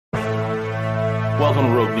Welcome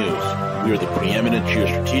to Rogue News. We are the preeminent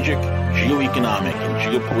geostrategic, geoeconomic, and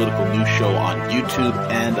geopolitical news show on YouTube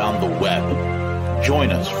and on the web.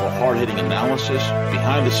 Join us for hard-hitting analysis,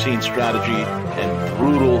 behind-the-scenes strategy, and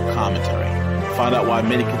brutal commentary. Find out why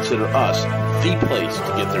many consider us the place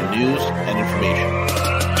to get their news and information.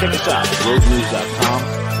 Check us out at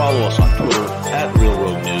roguenews.com. Follow us on Twitter at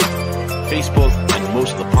RealRogueNews, Facebook, and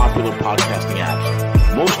most of the popular podcasting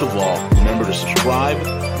apps. Most of all, remember to subscribe,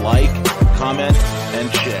 like, comment,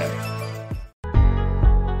 and share.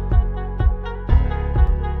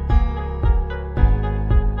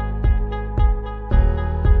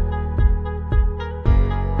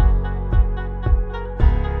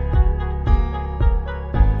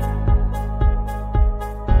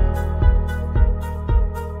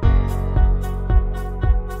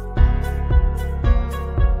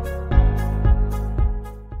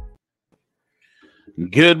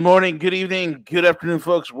 Good morning, good evening, good afternoon,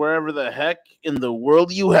 folks, wherever the heck in the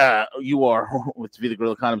world you are with the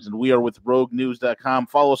Guerrilla Economist, and we are with RogueNews.com.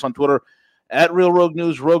 Follow us on Twitter at Real Rogue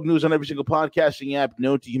News, Rogue News on every single podcasting app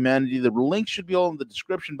known to humanity. The links should be all in the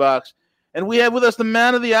description box. And we have with us the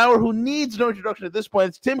man of the hour who needs no introduction at this point.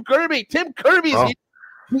 It's Tim Kirby. Tim Kirby is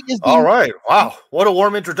here. All right. Wow. What a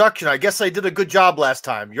warm introduction. I guess I did a good job last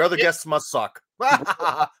time. Your other guests must suck.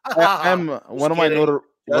 I'm one of my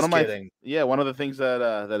one of the things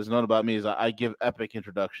that is known about me is I give epic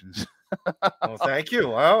introductions. Oh, thank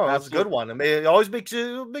you. Oh, that's a good one. It always makes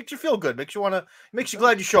you feel good. Makes you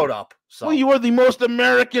glad you showed up. So well, you are the most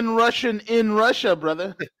American Russian in Russia,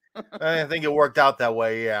 brother. I think it worked out that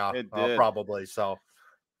way. Yeah, it did. Probably. So,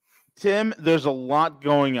 Tim, there's a lot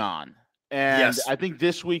going on, and yes. I think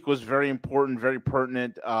this week was very important, very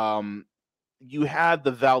pertinent. You had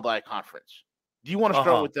the Valdai conference. Do you want to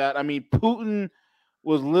start with that? I mean, Putin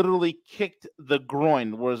was literally kicked the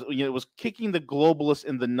groin, was kicking the globalists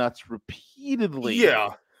in the nuts repeatedly. Yeah.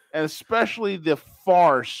 And especially the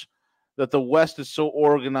farce that the West is so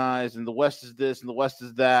organized and the West is this and the West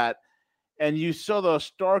is that. And you saw the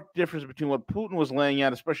stark difference between what Putin was laying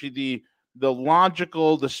out, especially the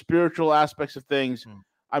logical, the spiritual aspects of things.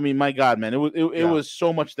 I mean, my God, man, it was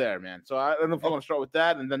so much there, man. So I don't know if you want to start with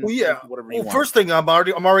that, and then whatever you want. First thing, I'm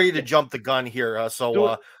already to jump the gun here.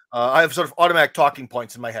 I have sort of automatic talking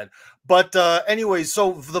points in my head. But anyways,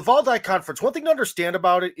 so the Valdai conference, one thing to understand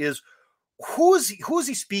about it is who is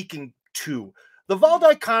he speaking to? The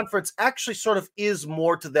Valdai conference actually sort of is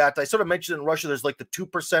more to that. I sort of mentioned in Russia, there's like the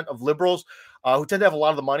 2% of liberals who tend to have a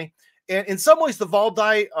lot of the money. And in some ways, the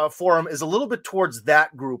Valdai Forum is a little bit towards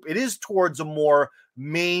that group. It is towards a more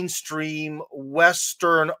mainstream,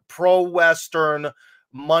 Western, pro-Western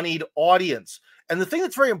moneyed audience. And the thing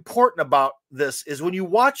that's very important about this is when you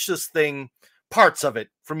watch this thing, parts of it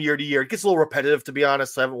from year to year, it gets a little repetitive, to be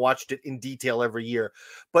honest. I haven't watched it in detail every year.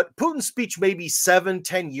 But Putin's speech maybe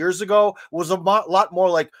 7-10 years ago was a lot more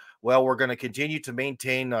like, well, we're going to continue to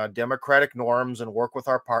maintain democratic norms and work with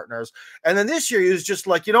our partners. And then this year, he was just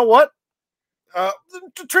like, you know what?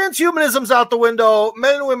 Transhumanism's out the window.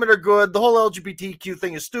 Men and women are good. The whole LGBTQ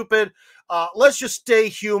thing is stupid. Let's just stay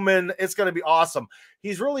human. It's going to be awesome.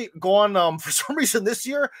 He's really gone, for some reason this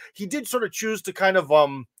year, he did sort of choose to kind of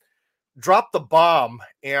drop the bomb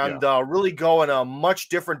and really go in a much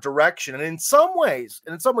different direction. And in some ways,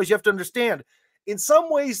 you have to understand, in some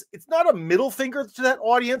ways, it's not a middle finger to that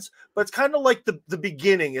audience, but it's kind of like the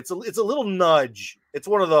beginning. It's a little nudge. It's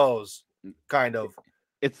one of those kind of.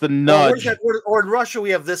 It's the nudge. Or in Russia,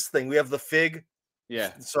 we have this thing. We have the fig.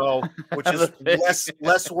 Yeah. So, which is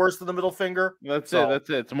less worse than the middle finger. That's it.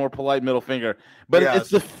 It's a more polite middle finger. But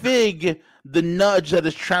it's the fig, the nudge that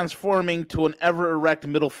is transforming to an ever erect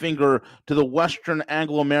middle finger to the Western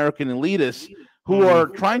Anglo-American elitists who are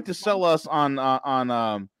trying to sell us on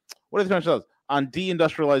what are they trying to sell us? On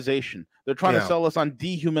deindustrialization. They're trying to sell us on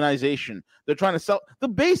dehumanization. They're trying to sell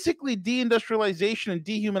basically deindustrialization and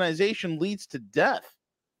dehumanization leads to death.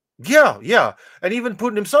 Yeah. And even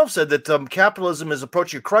Putin himself said that capitalism is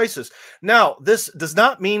approaching a crisis. Now, this does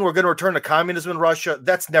not mean we're going to return to communism in Russia.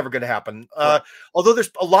 That's never going to happen. Although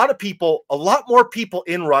there's a lot more people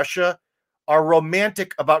in Russia are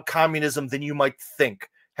romantic about communism than you might think,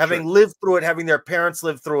 having lived through it, having their parents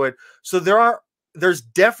live through it. So there's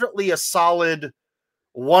definitely a solid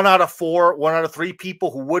 1 out of 4, 1 out of 3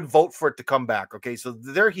 people who would vote for it to come back. Okay, so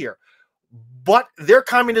they're here. But their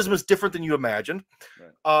communism is different than you imagined.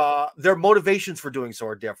 Right. Their motivations for doing so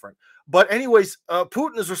are different. But anyways,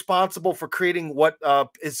 Putin is responsible for creating what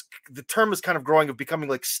is the term is kind of growing of becoming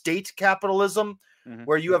like state capitalism,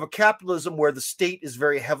 where you have a capitalism where the state is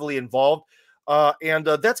very heavily involved. And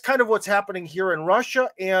that's kind of what's happening here in Russia.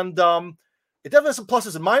 And it definitely has some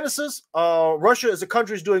pluses and minuses. Russia as a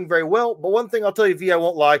country is doing very well, but one thing I'll tell you, V, I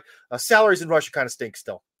won't lie, salaries in Russia kind of stink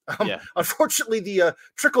still. Yeah. Unfortunately, the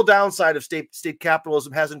trickle down side of state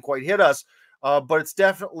capitalism hasn't quite hit us, but it's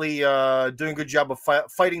definitely doing a good job of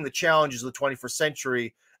fighting the challenges of the 21st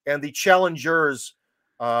century and the challengers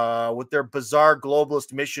with their bizarre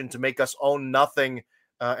globalist mission to make us own nothing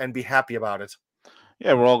and be happy about it.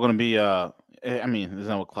 Yeah, we're all going to be. I mean, isn't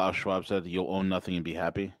that what Klaus Schwab said? You'll own nothing and be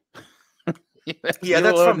happy. Yeah,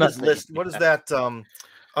 that's from his list. What is that?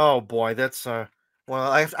 Oh boy, that's well,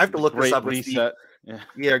 I have to look this up. Reset.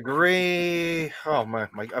 Yeah, great. Oh my,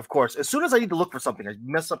 of course. As soon as I need to look for something, I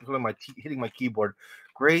mess up hitting my keyboard.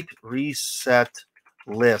 Great Reset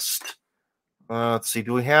list. Let's see.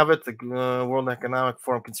 Do we have it? The World Economic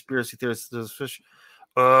Forum conspiracy theorists.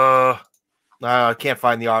 I can't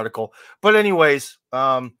find the article. But anyways,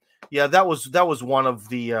 yeah, that was one of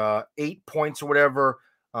the 8 points or whatever.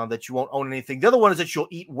 That you won't own anything. The other one is that you'll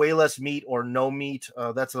eat way less meat or no meat.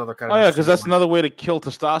 That's another kind of. Oh yeah, because that's another way to kill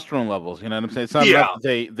testosterone levels. You know what I'm saying? It's not enough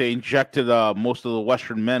that they injected most of the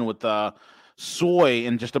Western men with soy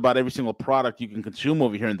in just about every single product you can consume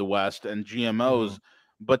over here in the West and GMOs.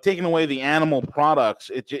 But taking away the animal products,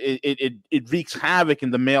 it wreaks havoc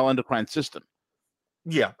in the male endocrine system.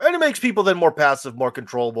 Yeah, and it makes people then more passive, more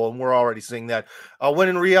controllable, and we're already seeing that. When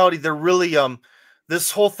in reality, they're really this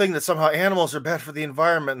whole thing that somehow animals are bad for the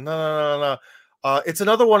environment. No. It's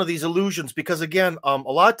another one of these illusions because, again, a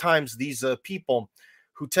lot of times these people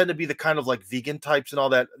who tend to be the kind of like vegan types and all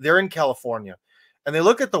that, they're in California. And they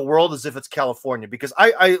look at the world as if it's California. Because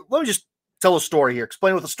I let me just tell a story here.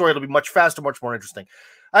 Explain with a story. It'll be much faster, much more interesting.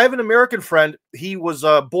 I have an American friend. He was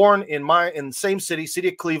born in the same city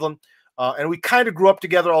of Cleveland. And we kind of grew up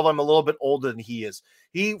together, although I'm a little bit older than he is.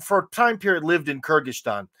 He, for a time period, lived in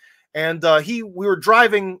Kyrgyzstan. And we were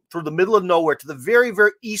driving through the middle of nowhere to the very,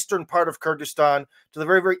 very eastern part of Kyrgyzstan, to the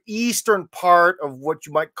very, very eastern part of what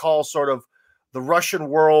you might call sort of the Russian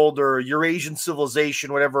world or Eurasian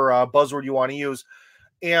civilization, whatever buzzword you want to use.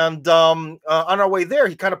 And on our way there,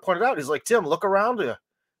 he kind of pointed out, he's like, Tim, look around you.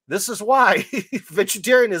 This is why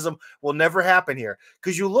vegetarianism will never happen here.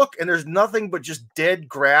 Because you look and there's nothing but just dead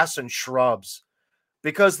grass and shrubs.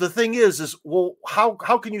 Because the thing is, well, how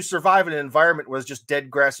can you survive in an environment where there's just dead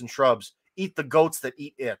grass and shrubs? Eat the goats that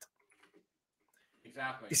eat it.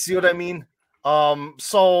 Exactly. You see what I mean?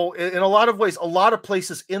 So in a lot of ways, a lot of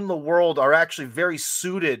places in the world are actually very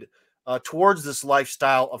suited towards this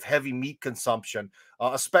lifestyle of heavy meat consumption,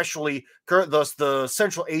 especially the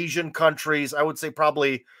Central Asian countries. I would say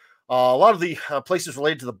probably a lot of the places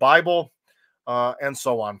related to the Bible and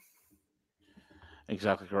so on.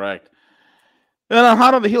 Exactly correct. And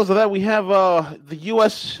hot on the heels of that, we have the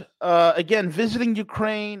U.S. Again visiting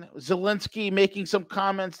Ukraine. Zelensky making some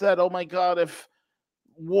comments that, oh my God, if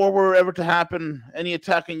war were ever to happen, any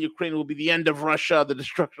attack in Ukraine will be the end of Russia, the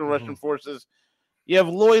destruction of Russian forces. You have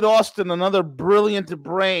Lloyd Austin, another brilliant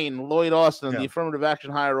brain. Lloyd Austin, the affirmative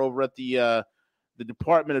action hire over at the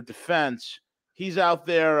Department of Defense. He's out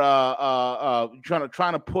there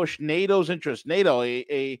trying to push NATO's interest. NATO,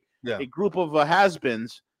 a group of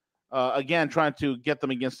has-beens. Again, trying to get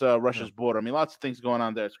them against Russia's border. I mean, lots of things going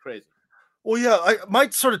on there. It's crazy. Well, yeah, my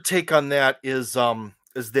sort of take on that is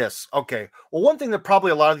this. Okay. Well, one thing that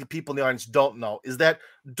probably a lot of the people in the audience don't know is that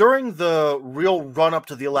during the real run-up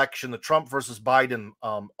to the election, the Trump versus Biden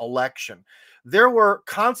election, there were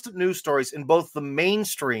constant news stories in both the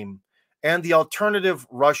mainstream and the alternative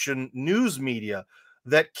Russian news media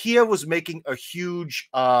that Kiev was making a huge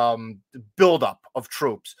buildup of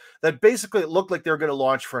troops, that basically it looked like they were going to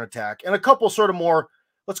launch for an attack. And a couple sort of more,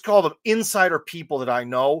 let's call them insider people that I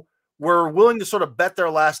know, were willing to sort of bet their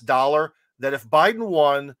last dollar that if Biden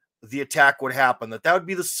won, the attack would happen, that would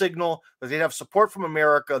be the signal that they'd have support from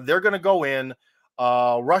America. They're going to go in.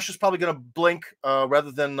 Russia's probably going to blink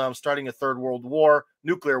rather than starting a third world war,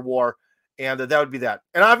 nuclear war, and that would be that.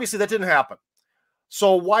 And obviously that didn't happen.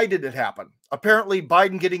 So why did it happen? Apparently,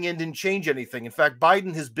 Biden getting in didn't change anything. In fact,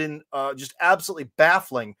 Biden has been just absolutely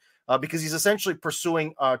baffling because he's essentially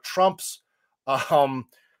pursuing Trump's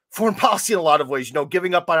foreign policy in a lot of ways. You know,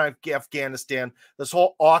 giving up on Afghanistan, this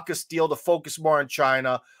whole AUKUS deal to focus more on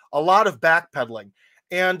China, a lot of backpedaling.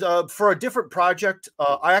 And for a different project,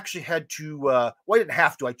 I actually had to, well, I didn't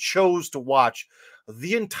have to, I chose to watch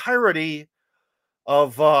the entirety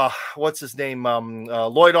of what's his name,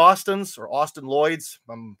 Lloyd Austin's or Austin Lloyd's.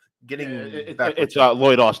 I'm getting it's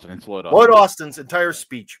Lloyd Austin. It's Lloyd Austin. Lloyd Austin's entire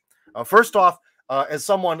speech. First off, as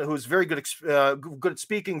someone who's very good at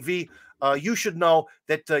speaking, V, you should know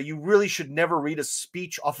that you really should never read a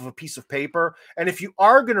speech off of a piece of paper. And if you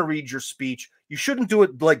are going to read your speech, you shouldn't do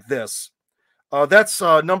it like this. That's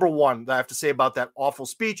number one that I have to say about that awful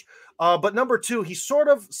speech. But number two, he sort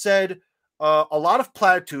of said a lot of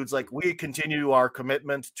platitudes like we continue our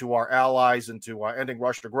commitment to our allies and to ending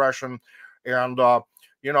Russian aggression. And,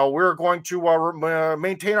 we're going to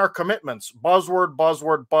maintain our commitments. Buzzword,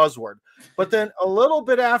 buzzword, buzzword. But then a little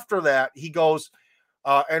bit after that, he goes,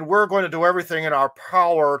 and we're going to do everything in our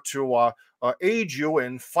power to aid you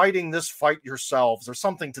in fighting this fight yourselves, or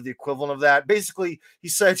something to the equivalent of that. Basically, he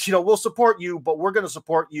said, we'll support you, but we're going to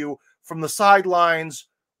support you from the sidelines,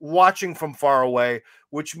 watching from far away,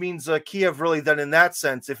 which means Kiev really then, in that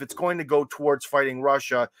sense, if it's going to go towards fighting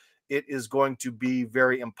Russia, it is going to be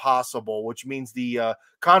very impossible, which means the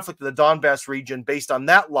conflict in the Donbass region, based on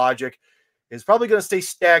that logic, is probably going to stay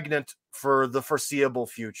stagnant for the foreseeable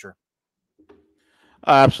future.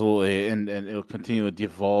 Absolutely, and it'll continue to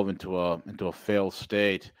devolve into a failed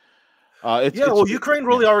state. Ukraine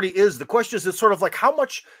really already is. The question is, it's sort of like how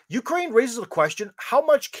much Ukraine raises the question: how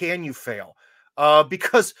much can you fail?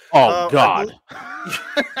 Because God,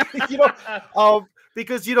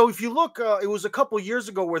 because if you look, it was a couple years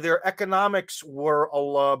ago where their economics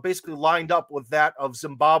were basically lined up with that of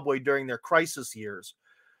Zimbabwe during their crisis years.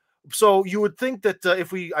 So you would think that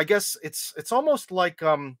I guess it's almost like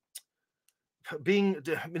being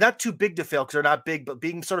not too big to fail because they're not big, but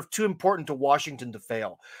being sort of too important to Washington to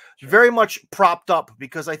fail. Sure. Very much propped up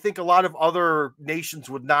because I think a lot of other nations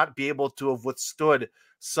would not be able to have withstood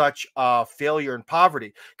such failure and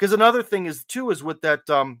poverty. Because another thing is with that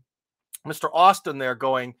Mr. Austin there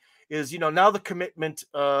going is, now the commitment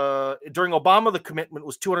during Obama, the commitment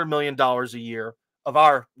was $200 million a year of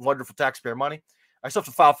our wonderful taxpayer money. I still have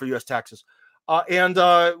to file for U.S. taxes. For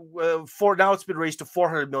now, it's been raised to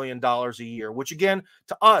 $400 million a year, which again,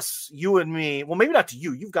 to us, you and me, well, maybe not to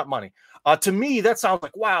you, you've got money. To me, that sounds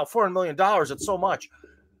like, wow, $400 million, that's so much.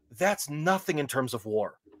 That's nothing in terms of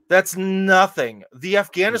war. That's nothing. The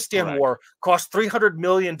Afghanistan war cost $300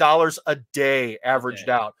 million a day, averaged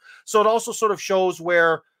out. So it also sort of shows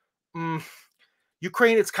where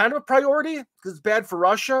Ukraine, it's kind of a priority because it's bad for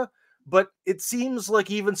Russia. But it seems like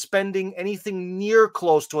even spending anything near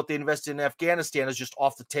close to what they invested in Afghanistan is just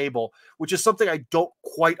off the table, which is something I don't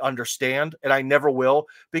quite understand, and I never will,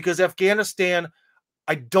 because Afghanistan,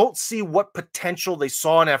 I don't see what potential they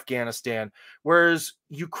saw in Afghanistan, whereas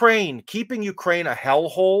Ukraine, keeping Ukraine a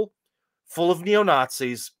hellhole full of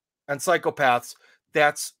neo-Nazis and psychopaths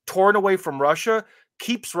that's torn away from Russia,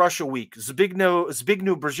 keeps Russia weak. Zbigniew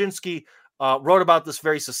Brzezinski wrote about this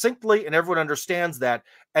very succinctly, and everyone understands that,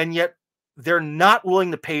 and yet they're not willing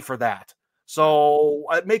to pay for that. So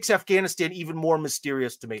it makes Afghanistan even more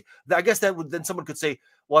mysterious to me. I guess that would then someone could say,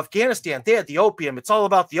 well, Afghanistan, they had the opium. It's all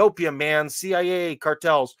about the opium, man. CIA,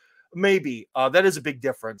 cartels. Maybe. That is a big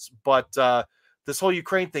difference. But this whole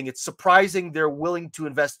Ukraine thing, it's surprising they're willing to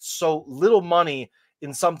invest so little money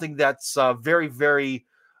in something that's very, very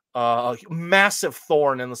massive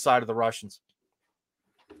thorn in the side of the Russians.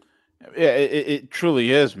 Yeah, it truly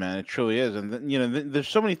is, man. It truly is, and there's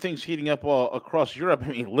so many things heating up all across Europe. I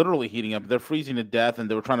mean, literally heating up. They're freezing to death, and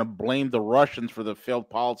they were trying to blame the Russians for the failed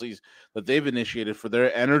policies that they've initiated for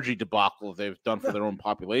their energy debacle they've done for their own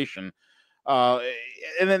population. And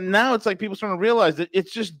then now it's like people starting to realize that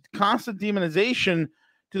it's just constant demonization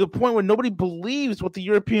to the point where nobody believes what the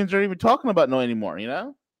Europeans are even talking about anymore. Yeah.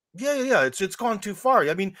 It's gone too far.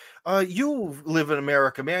 I mean, you live in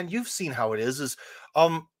America, man. You've seen how it is.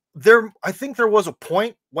 I think there was a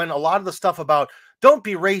point when a lot of the stuff about don't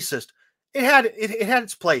be racist, it had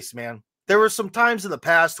its place, man. There were some times in the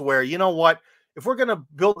past where, you know what, if we're going to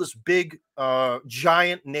build this big,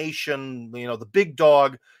 giant nation, the big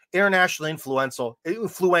dog, internationally influential, we're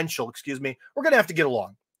going to have to get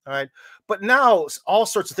along. All right. But now all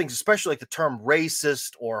sorts of things, especially like the term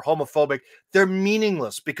racist or homophobic, they're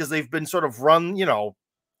meaningless because they've been sort of run,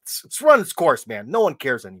 it's run its course, man. No one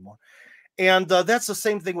cares anymore. And that's the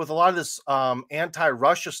same thing with a lot of this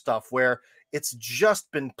anti-Russia stuff where it's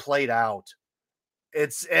just been played out.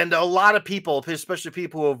 And a lot of people, especially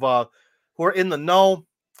people who are in the know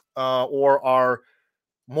or are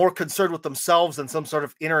more concerned with themselves than some sort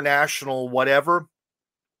of international whatever,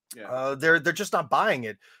 they're just not buying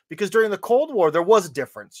it. Because during the Cold War, there was a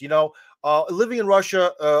difference. Living in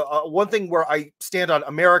Russia, one thing where I stand on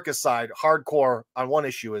America's side, hardcore on one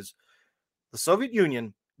issue, is the Soviet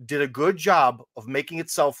Union did a good job of making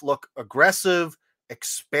itself look aggressive,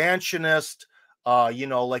 expansionist,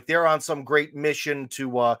 like they're on some great mission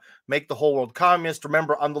to make the whole world communist.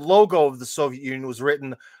 Remember, on the logo of the Soviet Union was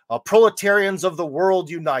written, proletarians of the world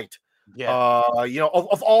unite.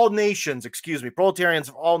 Of all nations, proletarians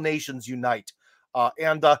of all nations unite.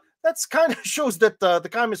 And that's kind of shows that the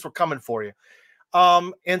communists were coming for you.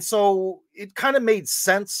 And so it kind of made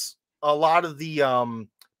sense. A lot of the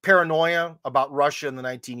paranoia about Russia in the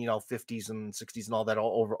 50s and 60s and all that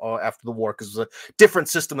all over after the war, because it's a different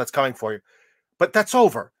system that's coming for you. But that's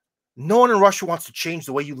over. No one in Russia wants to change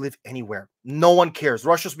the way you live anywhere. No one cares.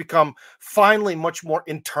 Russia's become finally much more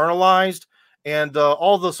internalized, and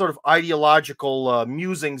all the sort of ideological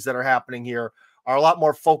musings that are happening here are a lot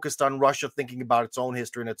more focused on Russia thinking about its own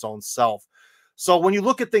history and its own self. So when you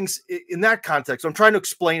look at things in that context, what I'm trying to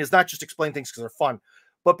explain is not just explain things because they're fun,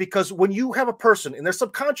 but because when you have a person in their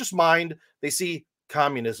subconscious mind, they see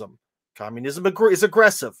communism. Communism is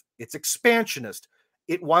aggressive. It's expansionist.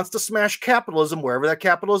 It wants to smash capitalism wherever that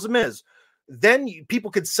capitalism is. Then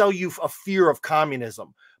people could sell you a fear of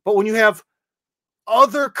communism. But when you have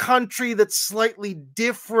other country that's slightly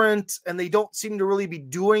different and they don't seem to really be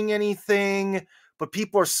doing anything, but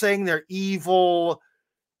people are saying they're evil,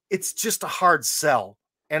 it's just a hard sell.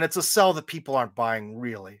 And it's a sell that people aren't buying,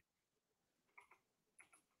 really.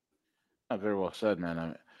 Very well said, man. I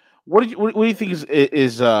mean, what do you think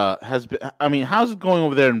has been? I mean, how's it going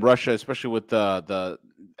over there in Russia, especially with the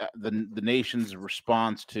nation's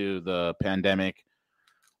response to the pandemic?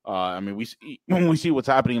 I mean, when we see what's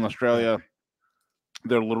happening in Australia,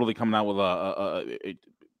 they're literally coming out with a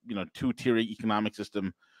two-tier economic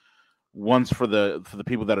system. One's for the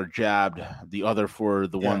people that are jabbed, the other for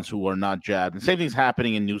the ones who are not jabbed. And same thing's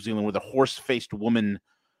happening in New Zealand with a horse-faced woman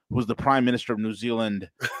who's the Prime Minister of New Zealand,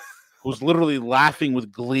 who's literally laughing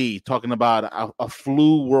with glee, talking about a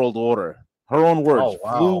flu world order. Her own words,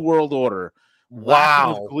 flu world order.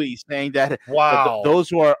 Laughing with glee, saying that, that those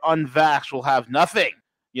who are unvaxxed will have nothing.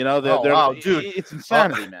 You know, dude, it's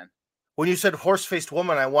insanity, man. When you said horse-faced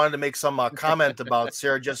woman, I wanted to make some comment about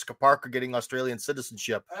Sarah Jessica Parker getting Australian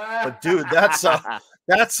citizenship. But dude, that's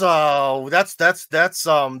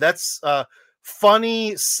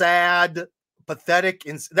funny, sad, pathetic,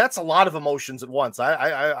 and that's a lot of emotions at once.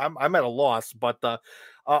 I'm at a loss, but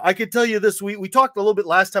I can tell you this: we talked a little bit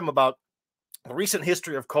last time about the recent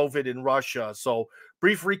history of COVID in Russia. So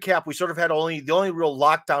brief recap: we sort of had the only real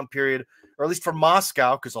lockdown period, or at least for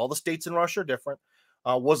Moscow, because all the states in Russia are different.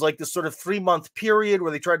 Was like this sort of 3-month period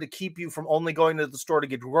where they tried to keep you from only going to the store to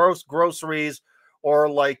get groceries, or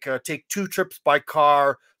like take 2 trips by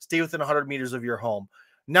car, stay within 100 meters of your home.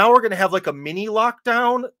 Now we're going to have like a mini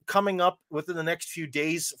lockdown coming up within the next few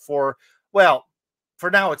days for now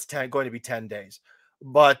it's going to be 10 days,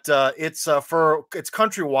 but it's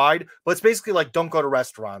countrywide, but it's basically like don't go to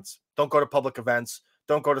restaurants, don't go to public events,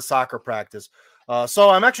 don't go to soccer practice. So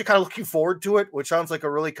I'm actually kind of looking forward to it, which sounds like a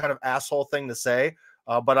really kind of asshole thing to say.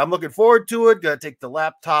 But I'm looking forward to it. Gonna take the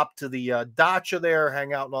laptop to the dacha there,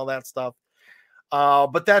 hang out and all that stuff.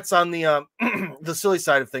 But that's on the the silly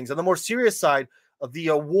side of things. On the more serious side,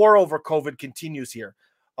 the war over COVID continues here.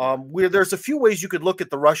 Where there's a few ways you could look at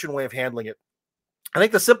the Russian way of handling it. I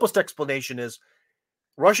think the simplest explanation is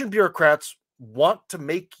Russian bureaucrats want to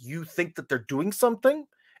make you think that they're doing something,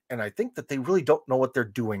 and I think that they really don't know what they're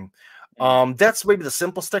doing. That's maybe the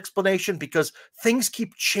simplest explanation, because things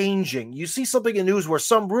keep changing. You see something in news where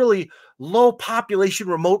some really low population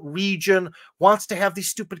remote region wants to have these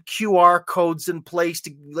stupid QR codes in place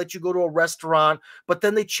to let you go to a restaurant, but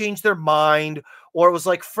then they change their mind. Or it was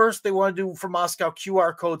like, first they want to do for Moscow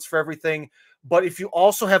QR codes for everything, but if you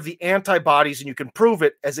also have the antibodies and you can prove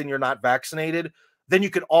it, as in you're not vaccinated, then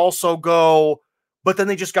you can also go, but then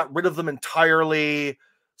they just got rid of them entirely.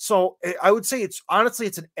 So I would say it's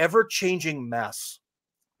an ever-changing mess.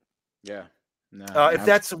 Yeah. If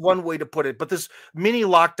that's one way to put it. But this mini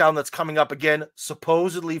lockdown that's coming up again,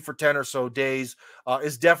 supposedly for 10 or so days,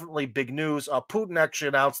 is definitely big news. Putin actually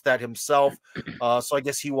announced that himself. So I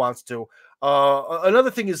guess he wants to. Another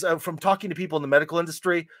thing is from talking to people in the medical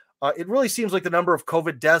industry, it really seems like the number of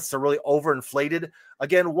COVID deaths are really overinflated.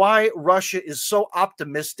 Again, why Russia is so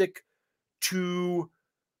optimistic to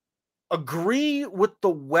agree with the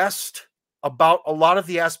West about a lot of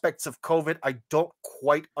the aspects of COVID, I don't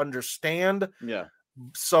quite understand. Yeah.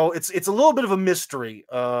 So it's a little bit of a mystery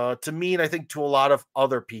to me, and I think to a lot of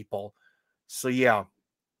other people. So yeah.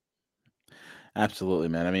 Absolutely,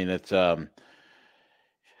 man. I mean, it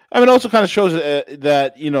also kind of shows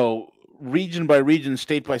that, region by region,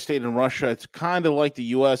 state by state in Russia, it's kind of like the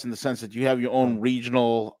U.S. in the sense that you have your own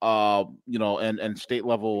regional, and state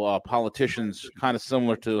level politicians, kind of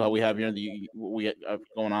similar to how we have here in we have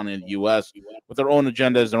going on in the U.S. with their own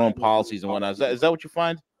agendas, their own policies and whatnot. Is that what you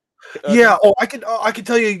find? Yeah. Oh, I can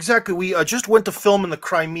tell you exactly. We just went to film in the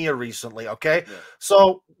Crimea recently. Okay, yeah.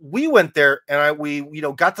 So we went there and we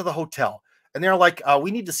got to the hotel and they're like,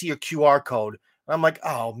 we need to see your QR code. And I'm like,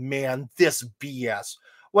 oh man, this BS.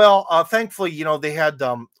 Well, thankfully, they had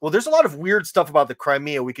well, there's a lot of weird stuff about the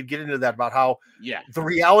Crimea. We could get into that about how the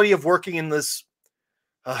reality of working in this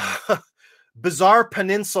bizarre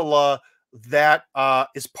peninsula that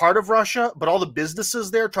is part of Russia, but all the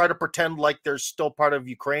businesses there try to pretend like they're still part of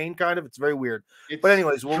Ukraine, kind of. It's very weird. But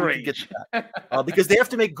anyways, we can get to that because they have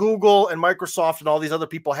to make Google and Microsoft and all these other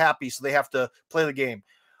people happy, so they have to play the game.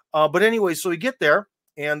 But anyway, so we get there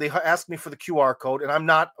and they ask me for the QR code, and I'm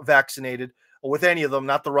not vaccinated with any of them,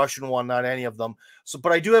 not the Russian one, not any of them. So,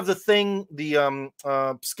 but I do have the thing, the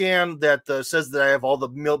scan that says that I have all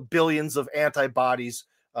the billions of antibodies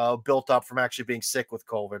built up from actually being sick with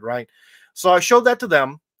COVID, right? So I showed that to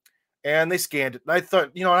them, and they scanned it. And I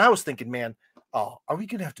thought, and I was thinking, man, are we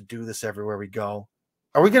going to have to do this everywhere we go?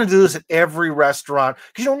 Are we going to do this at every restaurant?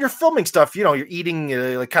 Because, when you're filming stuff, you're eating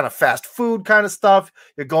like kind of fast food kind of stuff.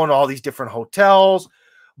 You're going to all these different hotels.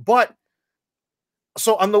 But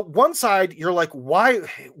so on the one side, you're like, why?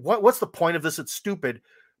 What's the point of this? It's stupid.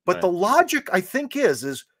 But the logic, I think,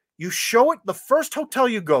 is you show it the first hotel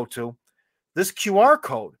you go to, this QR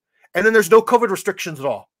code, and then there's no COVID restrictions at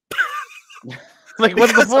all. Like,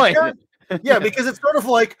 what's the point? Yeah, because it's sort of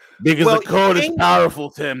like the code is powerful,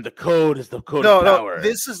 Tim. The code is the code of power. No,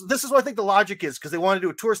 this is what I think the logic is, because they want to do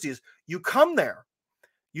a touristy. Is you come there,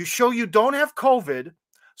 you show you don't have COVID,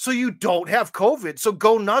 so you don't have COVID. So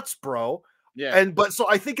go nuts, bro. Yeah. But so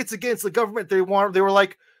I think it's against the government. They were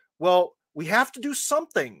like, well, we have to do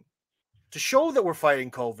something to show that we're fighting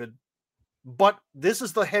COVID. But this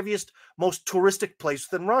is the heaviest, most touristic place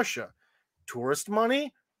within Russia. Tourist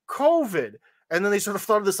money, COVID. And then they sort of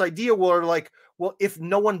thought of this idea where, like, well, if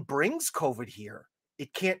no one brings COVID here,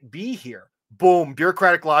 it can't be here. Boom,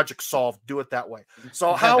 bureaucratic logic solved. Do it that way.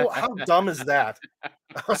 So how dumb is that?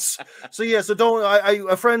 So yeah, so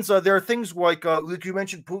don't friends. There are things like you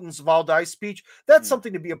mentioned Putin's Valdai speech. That's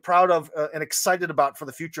something to be proud of and excited about for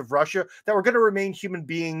the future of Russia. That we're going to remain human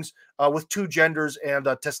beings with two genders and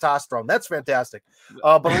testosterone. That's fantastic.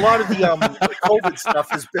 But a lot of the COVID stuff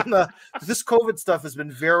has been this COVID stuff has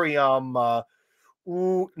been very not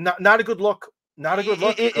a good look. Not a good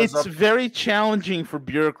look. It's very challenging for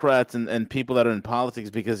bureaucrats and people that are in politics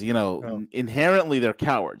because, inherently they're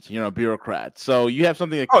cowards, bureaucrats. So you have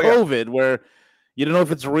something like COVID where you don't know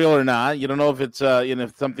if it's real or not. You don't know if it's,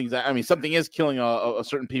 if something is killing a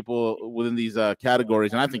certain people within these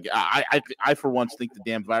categories. And I think I for once think the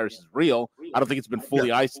damn virus is real. I don't think it's been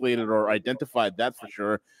fully isolated or identified. That's for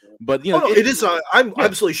sure. But it is. I'm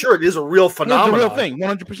absolutely sure it is a real phenomenon. It's a real thing,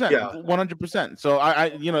 100%. Yeah, 100%. So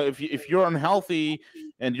if you're unhealthy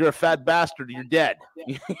and you're a fat bastard, you're dead.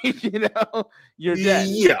 You're dead.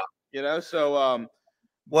 Yeah. So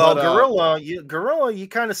Gorilla, you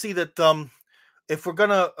kind of see that. If we're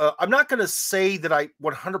gonna, I'm not gonna say that I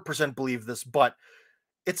 100% believe this, but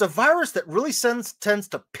it's a virus that really tends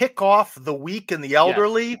to pick off the weak and the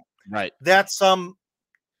elderly. Yes. Right. That's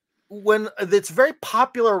when it's very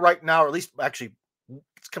popular right now, or at least actually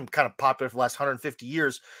it's kind of popular for the last 150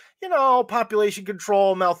 years. Population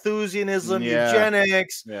control, Malthusianism,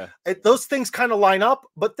 eugenics. Yeah. Those things kind of line up,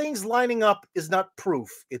 but things lining up is not proof.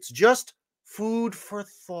 It's just food for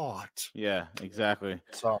thought. Yeah, exactly.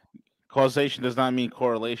 So. Causation does not mean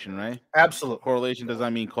correlation, right? Absolutely. Correlation does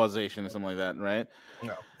not mean causation or something like that, right?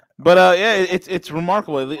 No. But it's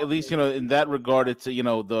remarkable. At least in that regard, it's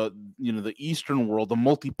the Eastern world, the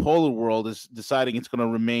multipolar world, is deciding it's going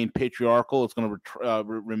to remain patriarchal. It's going to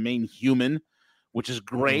remain human, which is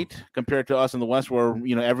great compared to us in the West, where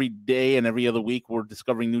every day and every other week we're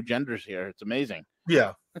discovering new genders here. It's amazing.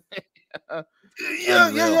 Yeah.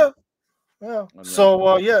 Yeah.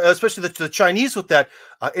 So especially the Chinese with that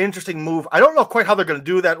interesting move. I don't know quite how they're going to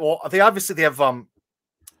do that. Well, they have a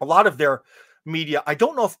lot of their media. I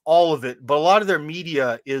don't know if all of it, but a lot of their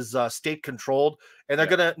media is state controlled, and they're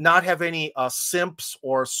going to not have any simps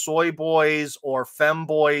or soy boys or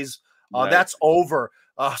femboys. That's over.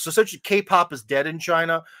 So essentially, K-pop is dead in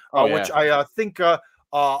China, which I think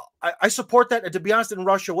I support that. And to be honest, in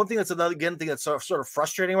Russia, one thing that's that's sort of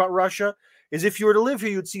frustrating about Russia is if you were to live here,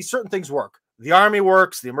 you'd see certain things work. The army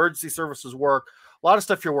works, the emergency services work, a lot of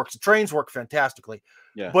stuff here works. The trains work fantastically.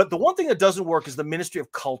 Yeah. But the one thing that doesn't work is the Ministry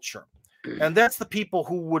of Culture. And that's the people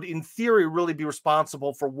who would, in theory, really be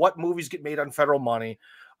responsible for what movies get made on federal money,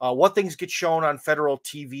 what things get shown on federal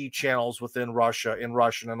TV channels within Russia, in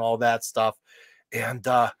Russian and all that stuff. And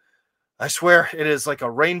I swear it is like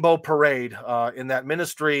a rainbow parade in that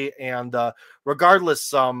ministry. And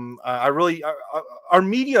regardless, our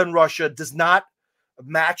media in Russia does not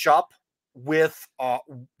match up with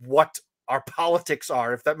what our politics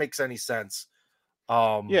are, if that makes any sense.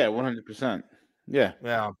 100%. Yeah.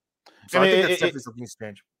 So I think that's definitely something to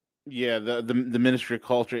change. Yeah, the Ministry of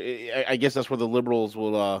Culture. I guess that's where the liberals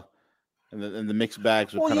will and the mixed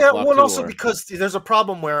bags would Well, kind of yeah. flock Well, and to. also because there's a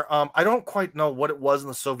problem where I don't quite know what it was in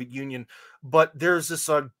the Soviet Union, but there's this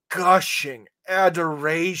gushing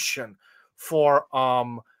adoration for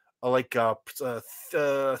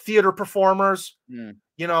theater performers. Mm,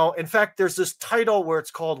 You know, in fact, there's this title where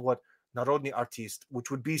it's called what Narodny artist,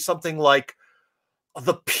 which would be something like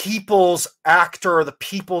the people's actor or the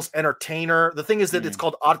people's entertainer. The thing is that it's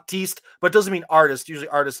called artiste, but it doesn't mean artist. Usually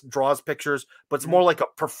artist draws pictures, but it's more like a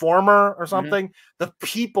performer or something. The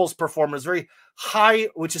people's performer is very high,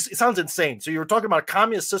 which is, it sounds insane. So you were talking about a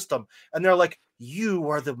communist system, and they're like, you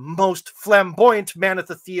are the most flamboyant man at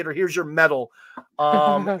the theater. Here's your medal.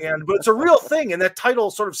 But it's a real thing, and that title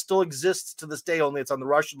sort of still exists to this day, only it's on the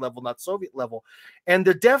Russian level, not Soviet level. And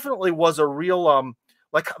there definitely was a real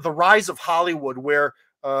like the rise of Hollywood, where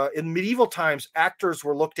in medieval times, actors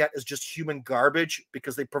were looked at as just human garbage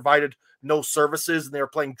because they provided no services and they were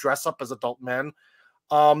playing dress up as adult men.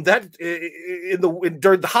 During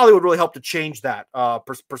the Hollywood really helped to change that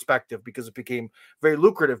perspective because it became very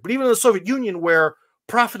lucrative. But even in the Soviet Union, where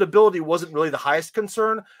profitability wasn't really the highest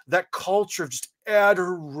concern, that culture of just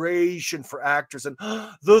adoration for actors and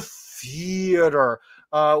the theater.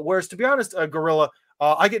 Whereas, to be honest, Gorilla,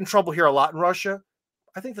 I get in trouble here a lot in Russia.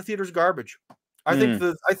 I think the theater's garbage. I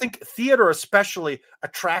think theater especially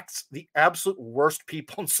attracts the absolute worst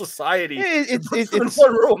people in society. It's in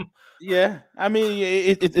one room. Yeah, I mean,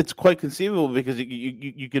 it's quite conceivable because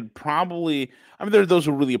you could probably. I mean, there are those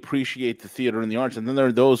who really appreciate the theater and the arts, and then there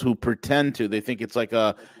are those who pretend to. They think it's like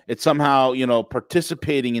it's somehow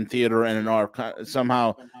participating in theater and in art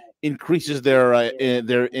somehow increases their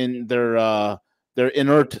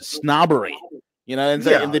inert snobbery.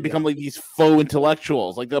 And they become like these faux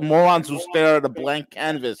intellectuals, like the morons who stare at a blank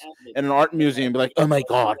canvas in an art museum and be like, "Oh my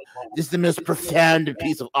god, this is the most profound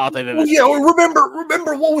piece of art I've ever seen." Yeah,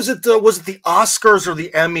 remember what was it? Was it the Oscars or the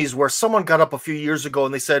Emmys where someone got up a few years ago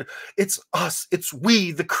and they said, "It's us, it's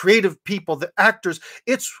we, the creative people, the actors,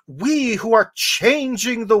 it's we who are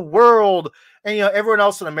changing the world." And everyone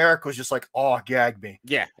else in America was just like, "Oh, gag me."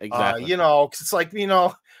 Yeah, exactly. Because it's like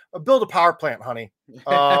build a power plant, honey.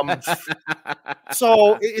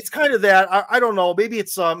 So it's kind of that. I don't know. Maybe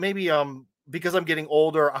it's because I'm getting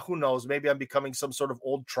older. Who knows? Maybe I'm becoming some sort of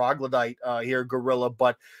old troglodyte here, Gorilla.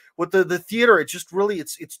 But with the theater, it just really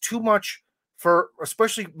it's too much for,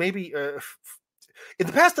 especially maybe in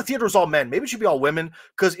the past the theater was all men. Maybe it should be all women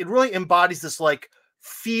because it really embodies this like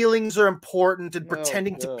feelings are important and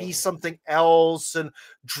pretending to be something else and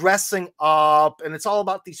dressing up, and it's all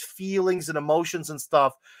about these feelings and emotions and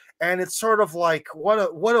stuff. And it's sort of like what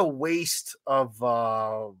a waste of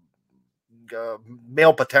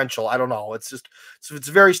male potential. I don't know. It's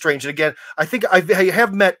very strange. And again, I think I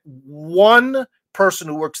have met one person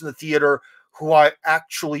who works in the theater who I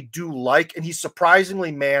actually do like, and he's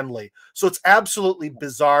surprisingly manly. So it's absolutely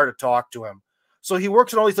bizarre to talk to him. So he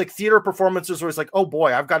works in all these like theater performances where it's like, oh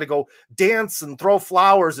boy, I've got to go dance and throw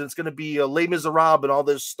flowers, and it's going to be Les Miserables and all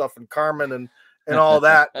this stuff, and Carmen and all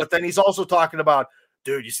that. But then he's also talking about,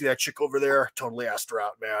 dude, you see that chick over there? Totally asked her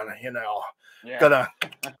out, man. Gonna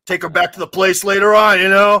take her back to the place later on,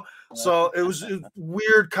 So it was a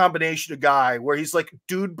weird combination of guy where he's like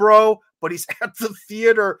dude bro, but he's at the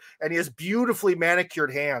theater and he has beautifully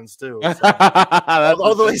manicured hands too. So,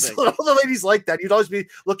 all the ladies like that. You'd always be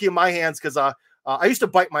looking at my hands because I used to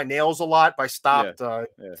bite my nails a lot, but I stopped.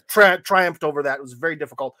 Triumphed over that. It was very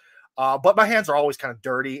difficult. But my hands are always kind of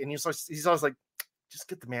dirty, and he's always like, just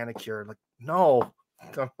get the manicure. Like, no,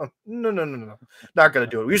 not gonna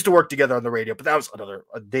do it. We used to work together on the radio, but that was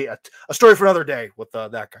a story for another day with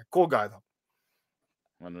that guy. Cool guy though.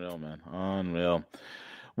 Unreal, man. Unreal.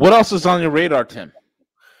 What else is on your radar, Tim?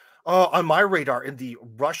 On my radar, in the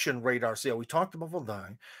Russian radar, so we talked about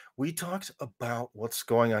Valdai. We talked about what's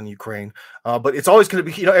going on in Ukraine, but it's always going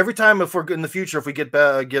to be, every time if we're in the future, if we get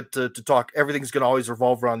to talk, everything's going to always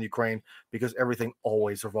revolve around Ukraine because everything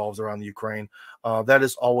always revolves around the Ukraine. That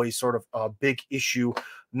is always sort of a big issue,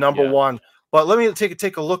 number one. But let me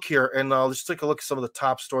take a look here, and let's take a look at some of the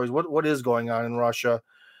top stories. What is going on in Russia?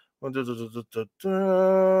 Well,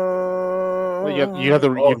 you have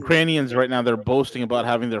the Ukrainians right now. They're boasting about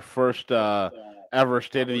having their first ever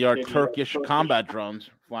state-of-the-art Turkish combat drones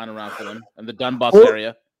flying around for them in the Donbass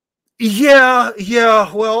area.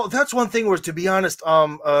 Yeah. Well, that's one thing. Where, to be honest,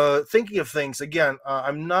 thinking of things again,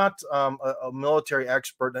 I'm not a military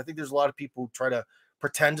expert, and I think there's a lot of people who try to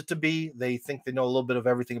pretend to be. They think they know a little bit of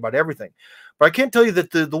everything about everything, but I can't tell you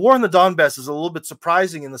that the war in the Donbass is a little bit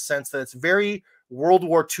surprising in the sense that it's very World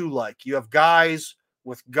War II like. You have guys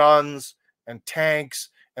with guns and tanks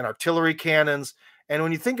and artillery cannons, And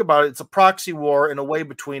when you think about it, it's a proxy war in a way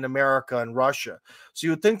between America and Russia. So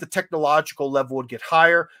you would think the technological level would get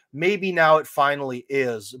higher. Maybe now it finally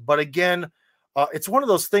is. But again, it's one of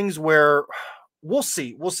those things where we'll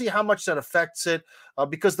see. We'll see how much that affects it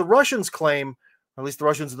because the Russians claim, at least the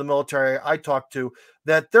Russians in the military I talked to,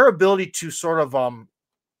 that their ability to sort of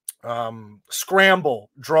scramble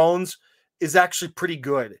drones is actually pretty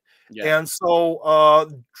good. Yeah. And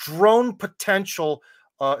so drone potential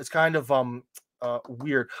is kind of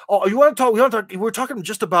weird. Oh, you want to talk? We want to talk. We're talking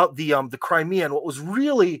just about the Crimea and what was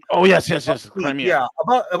really. Oh yes, Crimea. Yeah,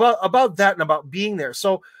 about that and about being there.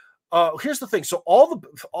 So here's the thing. So all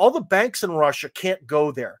the banks in Russia can't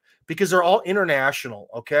go there because they're all international.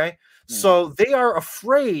 Okay, so they are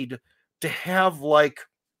afraid to have like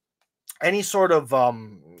any sort of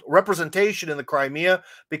representation in the Crimea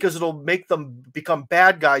because it'll make them become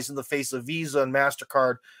bad guys in the face of Visa and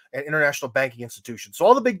MasterCard and international banking institutions. So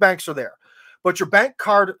all the big banks are there. But your bank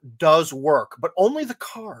card does work, but only the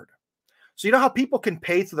card. So you know how people can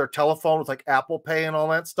pay through their telephone with like Apple Pay and all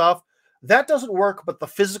that stuff? That doesn't work, but the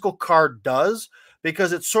physical card does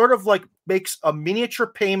because it sort of like makes a miniature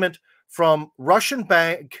payment from Russian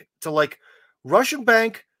bank to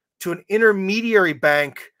an intermediary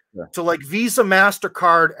bank to like Visa,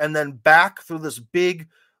 MasterCard, and then back through this big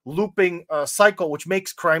looping cycle, which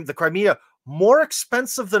makes the Crimea more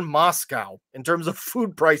expensive than Moscow in terms of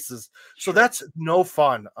food prices. So that's no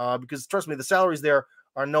fun because trust me, the salaries there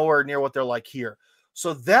are nowhere near what they're like here.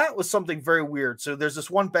 So that was something very weird. So there's this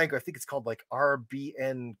one bank, I think it's called like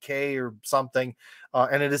RBNK or something,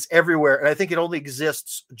 and it is everywhere. And I think it only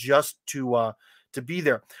exists just to be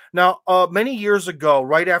there. Now, many years ago,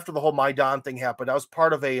 right after the whole Maidan thing happened, I was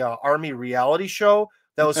part of a army reality show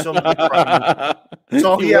that was filmed.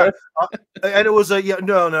 So yeah, and it was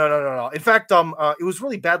no. In fact, it was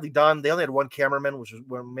really badly done. They only had one cameraman, which was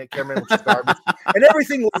garbage, and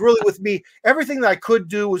everything was really with me. Everything that I could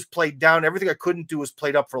do was played down. Everything I couldn't do was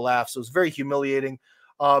played up for laughs. So it was very humiliating.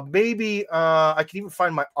 Maybe I can even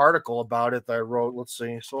find my article about it that I wrote. Let's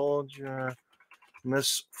see, Soldier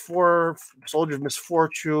of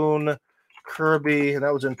Misfortune, Kirby, and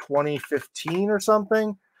that was in 2015 or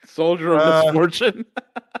something. Soldier of Misfortune.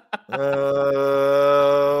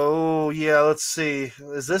 Oh yeah, let's see.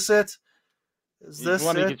 Is this it? Is this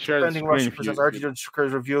it? Defending Russia presents Archie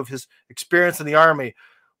Kirby's review of his experience in the army.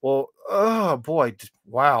 Well, oh boy,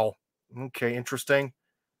 wow. Okay, interesting.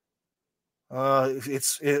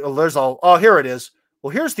 There's all. Oh, here it is.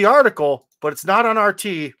 Well, here's the article, but it's not on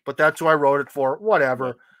RT, but that's who I wrote it for.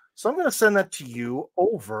 Whatever. So I'm going to send that to you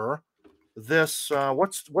over this.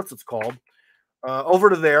 What's it's called? Over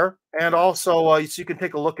to there, and also so you can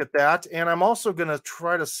take a look at that. And I'm also going to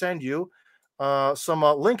try to send you some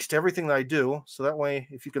links to everything that I do, so that way,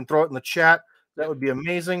 if you can throw it in the chat, that would be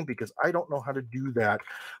amazing because I don't know how to do that.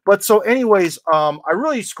 But so, anyways, I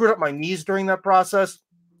really screwed up my knees during that process.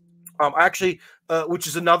 Actually, which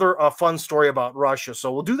is another fun story about Russia.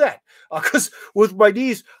 So we'll do that because with my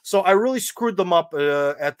knees, so I really screwed them up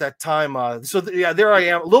at that time. Yeah, there I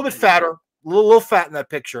am, a little bit fatter, a little fat in that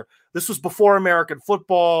picture. This was before American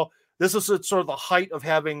football. This was sort of the height of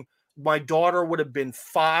having my daughter would have been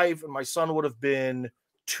 5 and my son would have been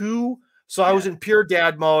 2. So I was in pure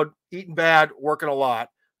dad mode, eating bad, working a lot,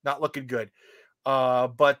 not looking good.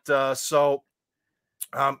 Anyways.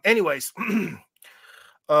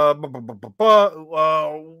 I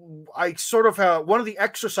sort of have one of the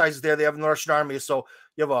exercises there they have in the Russian army. So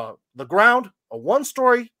you have the ground, a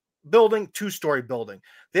 1-story building, 2-story building.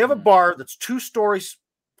 They have a bar that's 2 stories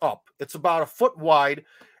up. It's about a foot wide.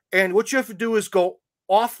 And what you have to do is go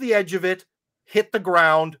off the edge of it, hit the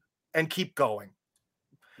ground, and keep going.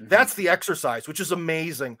 Mm-hmm. That's the exercise, which is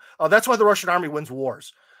amazing. That's why the Russian army wins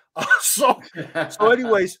wars. So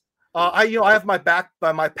anyways, I have my pack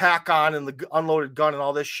on and the unloaded gun and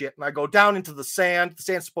all this shit, and I go down into the sand. The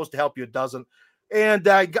sand's supposed to help you, it doesn't. And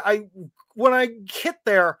when I hit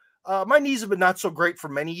there, my knees have been not so great for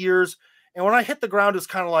many years, and when I hit the ground, it's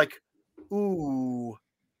kind of like, ooh.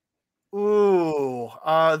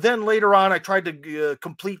 Then later on, I tried to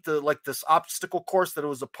complete this obstacle course that it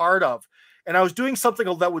was a part of, and I was doing something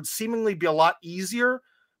that would seemingly be a lot easier,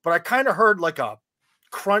 but I kind of heard like a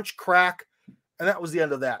crunch crack. And that was the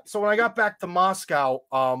end of that. So when I got back to Moscow,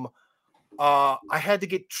 I had to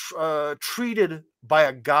get treated by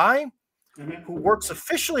a guy who works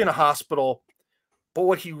officially in a hospital. But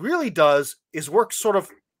what he really does is work sort of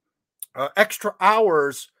extra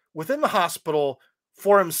hours within the hospital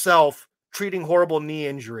for himself, treating horrible knee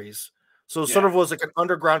injuries. So it sort of was like an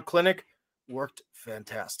underground clinic. Worked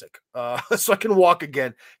fantastic. So I can walk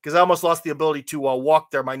again, because I almost lost the ability to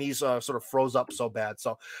walk there. My knees sort of froze up so bad.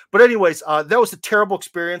 So, but anyways, that was a terrible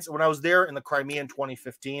experience when I was there in the Crimea in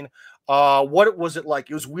 2015. What was it like?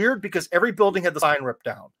 It was weird because every building had the sign ripped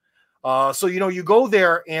down. So, you go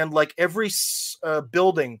there and like every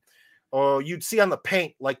building, you'd see on the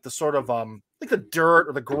paint, like the sort of like the dirt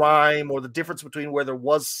or the grime, or the difference between where there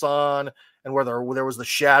was sun and where there was the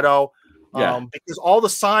shadow. Yeah. Because all the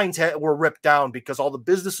signs were ripped down because all the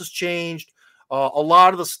businesses changed. A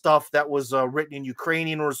lot of the stuff that was written in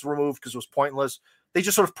Ukrainian was removed because it was pointless. They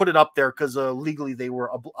just sort of put it up there because legally they were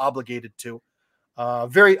obligated to.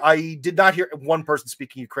 I did not hear one person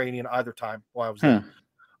speaking Ukrainian either time while I was there.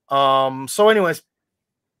 So anyways,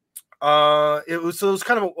 it was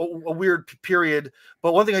kind of a weird period.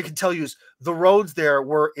 But one thing I can tell you is the roads there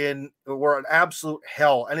were an absolute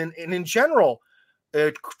hell. And in general,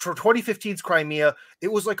 for 2015's Crimea, it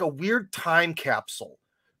was like a weird time capsule,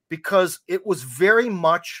 because it was very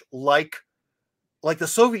much like the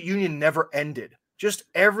Soviet Union never ended. Just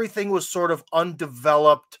everything was sort of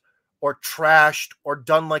undeveloped or trashed or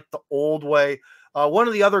done like the old way. One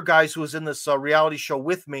of the other guys who was in this reality show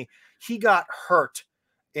with me, he got hurt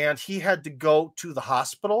and he had to go to the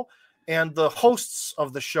hospital. And the hosts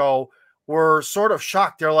of the show were sort of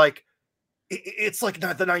shocked. They're like, it's like the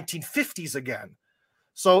 1950s again.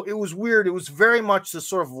 So it was weird. It was very much this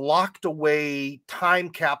sort of locked away time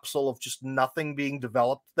capsule of just nothing being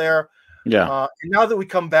developed there. Yeah. And now that we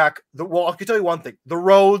come back, I can tell you one thing: the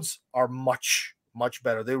roads are much, much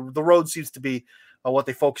better. The road seems to be what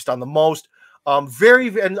they focused on the most. And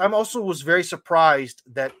I'm also was very surprised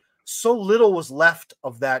that so little was left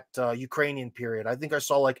of that Ukrainian period. I think I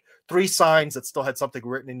saw like 3 signs that still had something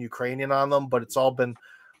written in Ukrainian on them, but it's all been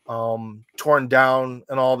torn down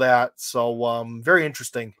and all that. So very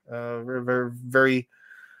interesting, very, very, very,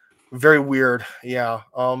 very weird. Yeah.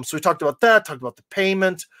 So we talked about that, talked about the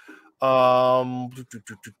payment. Hey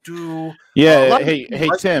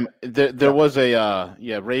Tim, there was a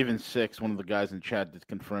Raven 6, one of the guys in the chat that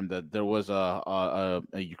confirmed that there was a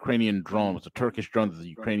Ukrainian drone. It was a Turkish drone that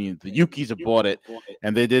the Yukis have bought it,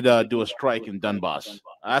 and they did do a strike in Donbass.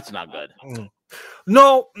 That's not good.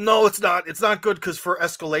 No, it's not. It's not good because for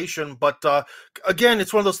escalation. But again,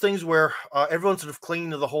 it's one of those things where everyone's sort of clinging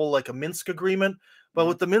to the whole like a Minsk agreement. But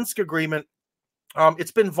with the Minsk agreement,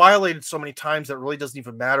 it's been violated so many times that it really doesn't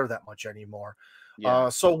even matter that much anymore. Yeah.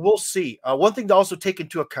 So we'll see. One thing to also take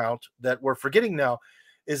into account that we're forgetting now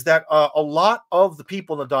is that a lot of the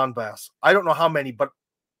people in the Donbass, I don't know how many, but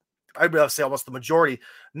I'd say almost the majority,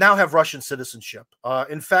 now have Russian citizenship.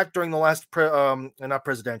 In fact, during the last not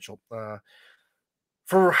presidential,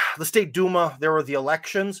 for the State Duma, there were the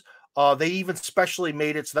elections. They even specially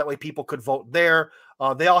made it so that way people could vote there.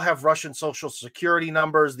 They all have Russian social security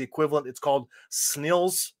numbers, the equivalent. It's called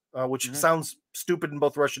SNILS, which sounds stupid in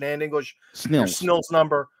both Russian and English. SNILS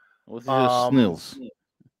number. What's SNILS?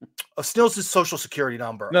 A SNILS is social security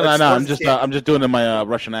number. No. I'm just doing it in my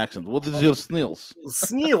Russian accent. What is your SNILS?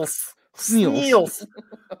 SNILS.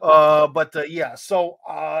 Yeah. So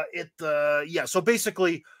So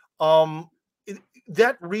basically,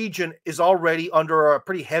 that region is already under a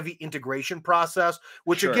pretty heavy integration process,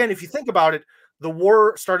 which again, if you think about it, the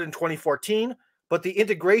war started in 2014, but the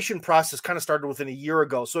integration process kind of started within a year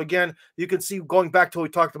ago. So again, you can see going back to what we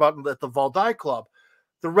talked about at the Valdai Club,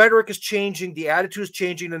 the rhetoric is changing, the attitude is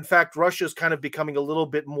changing. In fact, Russia is kind of becoming a little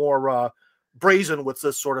bit more brazen with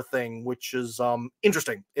this sort of thing, which is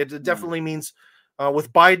interesting. It definitely means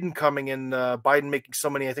with Biden coming in, Biden making so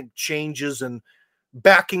many, I think, changes and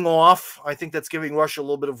backing off, I think that's giving Russia a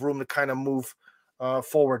little bit of room to kind of move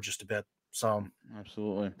forward just a bit. So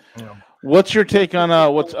absolutely. Yeah. What's your take on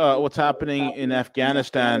what's happening in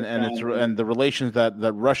Afghanistan and the relations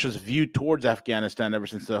that Russia's viewed towards Afghanistan ever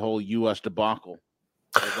since the whole U.S. debalegation?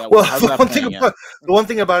 The one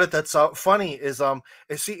thing about it that's funny is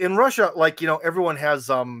see, in Russia, like, everyone has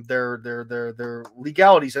their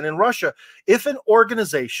legalities, and in Russia, if an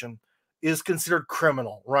organization is considered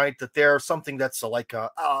criminal, right, that they're something that's like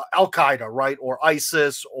Al Qaeda, right, or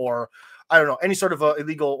ISIS, or I don't know, any sort of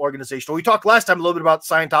illegal organization. We talked last time a little bit about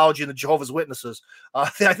Scientology and the Jehovah's Witnesses. I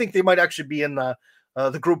think they might actually be in the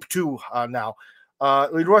group 2 now.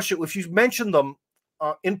 In Russia, if you mention them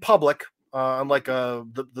in public, unlike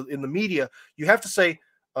in the media, you have to say,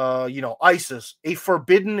 ISIS, a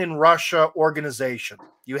forbidden in Russia organization.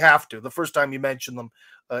 You have to the first time you mention them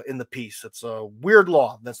in the piece. It's a weird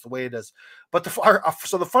law. That's the way it is. But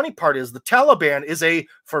so the funny part is the Taliban is a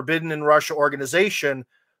forbidden in Russia organization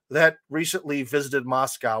that recently visited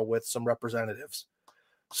Moscow with some representatives.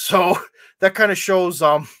 So that kind of shows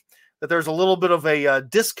that there's a little bit of a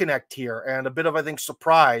disconnect here and a bit of, I think,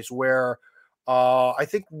 surprise where I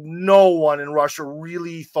think no one in Russia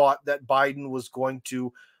really thought that Biden was going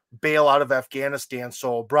to bail out of Afghanistan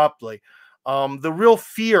so abruptly. The real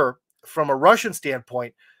fear from a Russian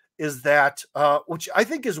standpoint is that, which I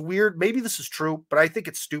think is weird. Maybe this is true, but I think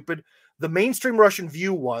it's stupid. The mainstream Russian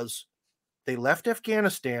view was they left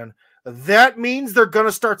Afghanistan. That means they're going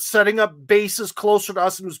to start setting up bases closer to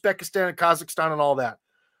us in Uzbekistan and Kazakhstan and all that.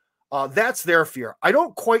 That's their fear. I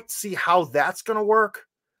don't quite see how that's going to work.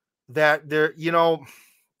 That they're,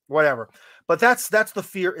 whatever. But that's the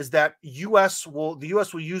fear, is that the U.S. will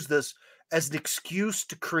use this as an excuse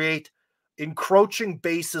to create encroaching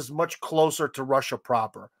bases much closer to Russia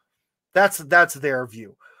proper. That's their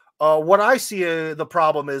view. What I see the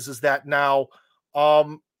problem is that now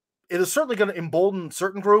it is certainly going to embolden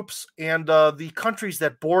certain groups, and the countries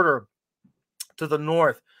that border to the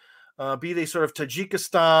north, be they sort of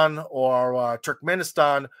Tajikistan or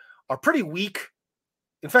Turkmenistan, are pretty weak.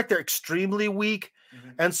 In fact, they're extremely weak. Mm-hmm.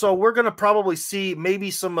 And so we're going to probably see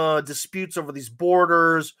maybe some disputes over these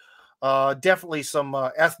borders, definitely some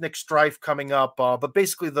ethnic strife coming up. But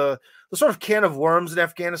basically the sort of can of worms in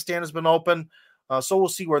Afghanistan has been open. So we'll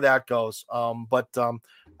see where that goes. But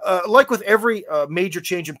like with every major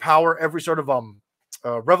change in power, every sort of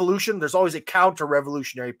revolution, there's always a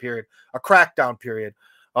counter-revolutionary period, a crackdown period.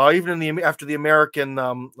 Even after the American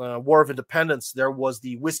War of Independence, there was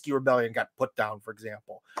the Whiskey Rebellion got put down, for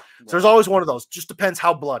example. Right. So there's always one of those. Just depends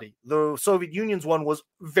how bloody. The Soviet Union's one was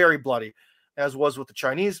very bloody, as was with the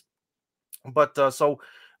Chinese. But so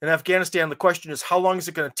in Afghanistan, the question is, how long is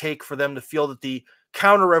it going to take for them to feel that the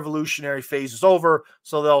counter-revolutionary phase is over,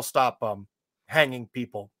 so they'll stop hanging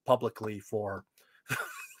people publicly for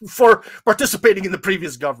for participating in the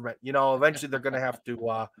previous government? Eventually they're going to have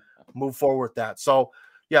to move forward with that. So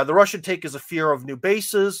yeah, the Russian take is a fear of new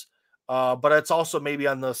bases, but it's also maybe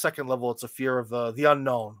on the second level, it's a fear of the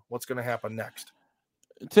unknown. What's going to happen next?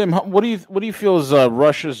 Tim, what do you feel is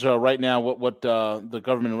Russia's right now? What the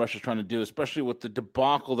government in Russia is trying to do, especially with the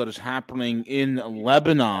debacle that is happening in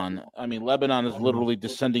Lebanon? I mean, Lebanon is literally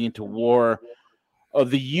descending into war.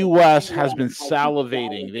 The U.S. has been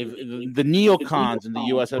salivating. The neocons in the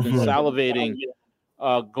U.S. have been salivating,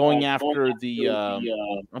 going after the.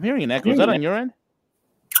 I'm hearing an echo. Is that on your end?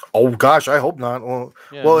 Oh gosh, I hope not. Well,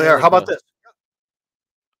 here. How about this?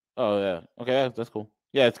 Oh yeah. Okay, that's cool.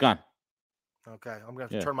 Yeah, it's gone. Okay, I'm gonna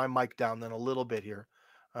have to turn my mic down then a little bit here.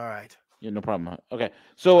 All right. Yeah, no problem. Okay,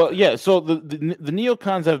 so so the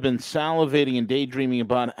neocons have been salivating and daydreaming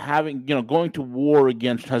about going to war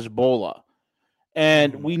against Hezbollah,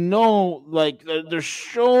 and we know there's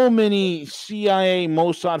so many CIA,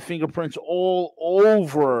 Mossad fingerprints all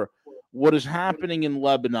over what is happening in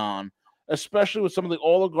Lebanon, especially with some of the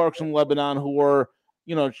oligarchs in Lebanon who are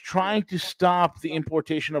trying to stop the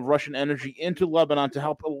importation of Russian energy into Lebanon to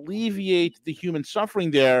help alleviate the human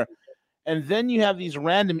suffering there. And then you have these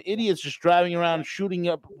random idiots just driving around shooting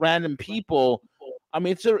up random people. I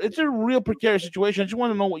mean, it's a real precarious situation. I just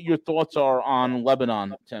want to know what your thoughts are on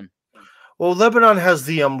Lebanon, Tim. Well, Lebanon has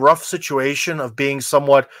the rough situation of being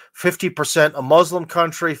somewhat 50% a Muslim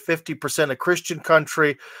country, 50% a Christian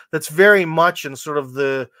country. That's very much in sort of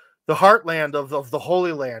the heartland of the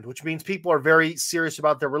Holy Land, which means people are very serious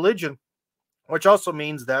about their religion, which also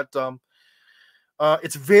means that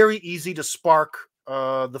it's very easy to spark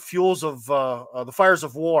the fuels of the fires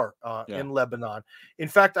of war in Lebanon. In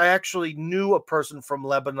fact, I actually knew a person from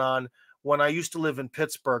Lebanon when I used to live in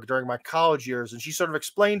Pittsburgh during my college years, and she sort of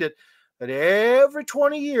explained it that every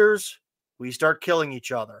 20 years we start killing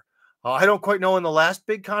each other. I don't quite know when the last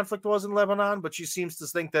big conflict was in Lebanon, but she seems to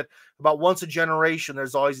think that about once a generation,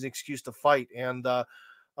 there's always an excuse to fight. And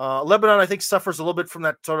Lebanon, I think, suffers a little bit from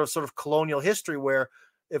that sort of colonial history where,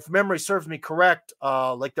 if memory serves me correct,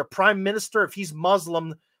 like their prime minister, if he's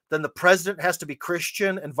Muslim, then the president has to be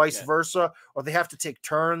Christian and vice versa, or they have to take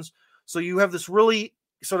turns. So you have this really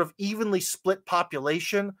sort of evenly split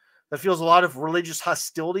population that feels a lot of religious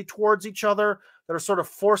hostility towards each other, that are sort of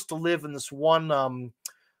forced to live in this one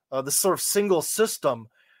this sort of single system.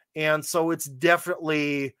 And so it's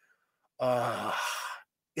definitely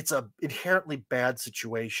it's a inherently bad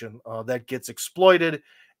situation that gets exploited,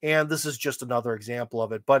 and this is just another example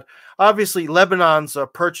of it. But obviously Lebanon's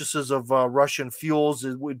purchases of Russian fuels,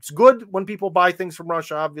 it's good when people buy things from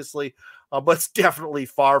Russia, obviously, but it's definitely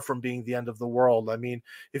far from being the end of the world. I mean,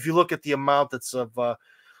 if you look at the amount that's of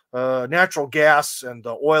natural gas and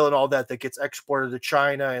oil and all that gets exported to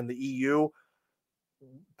China and the EU,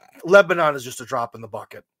 Lebanon is just a drop in the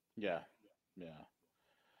bucket. Yeah.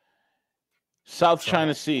 South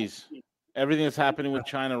China Seas. everything that's happening with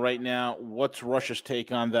China right now. What's Russia's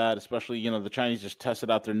take on that? Especially, the Chinese just tested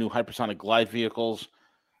out their new hypersonic glide vehicles,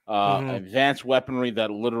 advanced weaponry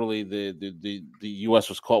that literally the U.S.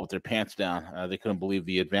 was caught with their pants down. They couldn't believe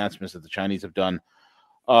the advancements that the Chinese have done.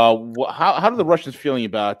 How are the Russians feeling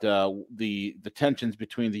about the tensions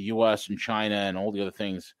between the U.S. and China and all the other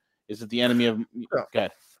things? Is it the enemy of? Go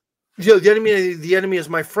ahead. Yeah, the enemy is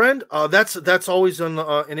my friend. That's always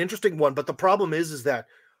an interesting one. But the problem is that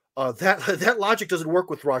that logic doesn't work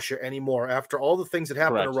with Russia anymore. After all the things that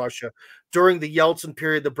happened to Russia during the Yeltsin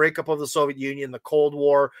period, the breakup of the Soviet Union, the Cold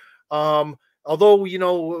War. Although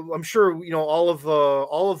I'm sure all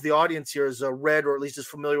of the audience here has read or at least is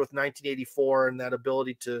familiar with 1984 and that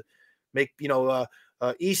ability to make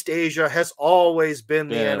East Asia has always been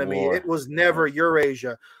the enemy. It was never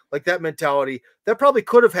Eurasia. Like that mentality, that probably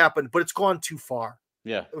could have happened, but it's gone too far.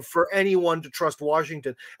 Yeah, for anyone to trust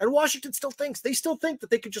Washington. And Washington still think that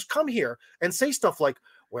they could just come here and say stuff like,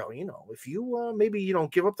 well, if you maybe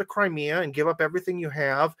give up the Crimea and give up everything you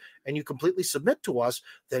have and you completely submit to us,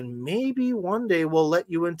 then maybe one day we'll let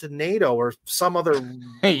you into NATO or some other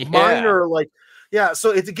minor so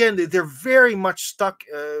it's again, they're very much stuck.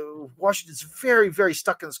 Washington's very, very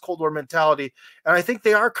stuck in this Cold War mentality. And I think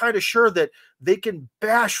they are kind of sure that they can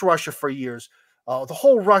bash Russia for years. The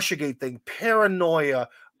whole Russiagate thing, paranoia,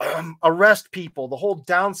 arrest people, the whole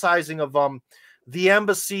downsizing of the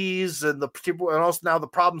embassies and also now the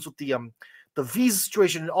problems with the visa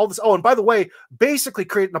situation and all this. Oh, and by the way, basically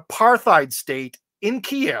create an apartheid state in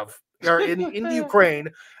Kiev or in Ukraine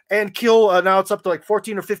and kill. Now it's up to like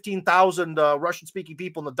 14 or 15,000 Russian-speaking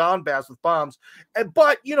people in the Donbass with bombs.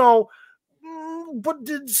 But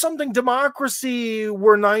did something democracy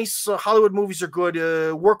were nice. Hollywood movies are good.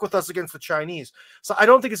 Work with us against the Chinese. So I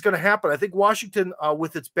don't think it's going to happen. I think Washington,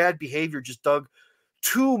 with its bad behavior, just dug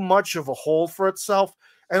too much of a hole for itself.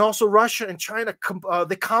 And also Russia and China,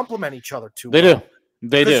 they complement each other too well. Do.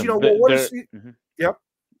 They do. Yep.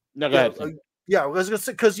 No, go ahead. I was going to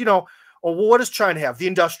say, because, what does China have? The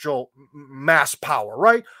industrial mass power,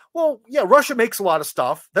 right? Well, yeah, Russia makes a lot of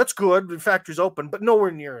stuff. That's good. The factory's open, but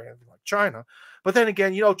nowhere near anything like China. But then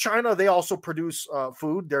again, China, they also produce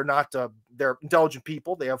food. They're not, they're intelligent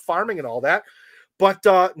people. They have farming and all that, but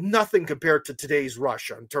nothing compared to today's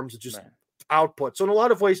Russia in terms of just output. So in a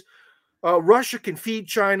lot of ways, Russia can feed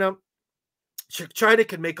China. China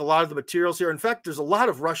can make a lot of the materials here. In fact, there's a lot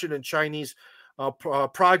of Russian and Chinese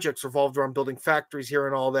projects revolved around building factories here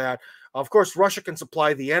and all that. Of course, Russia can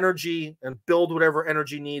supply the energy and build whatever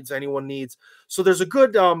energy needs anyone needs. So there's a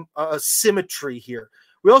good symmetry here.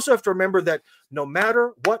 We also have to remember that no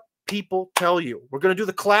matter what people tell you, we're going to do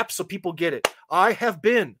the clap so people get it. I have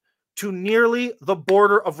been to nearly the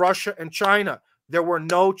border of Russia and China. There were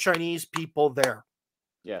no Chinese people there.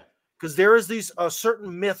 Yeah. Because there is these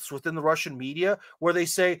certain myths within the Russian media where they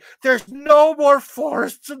say there's no more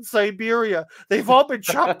forests in Siberia. They've all been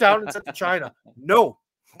chopped down and sent to China.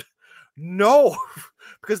 No,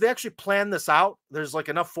 because they actually plan this out. There's like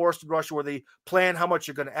enough forest in Russia where they plan how much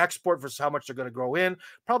you're going to export versus how much they're going to grow in.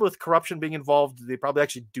 Probably with corruption being involved, they probably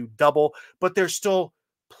actually do double, but there's still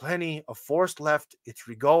plenty of forest left. It's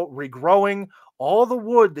regrowing. All the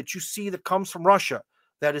wood that you see that comes from Russia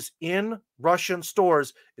that is in Russian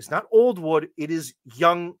stores is not old wood. It is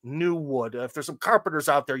young, new wood. If there's some carpenters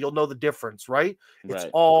out there, you'll know the difference, right? It's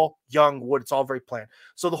all young wood. It's all very planned.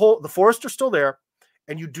 So the forests are still there.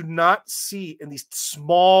 And you do not see in these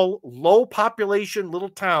small, low population little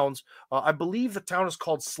towns. I believe the town is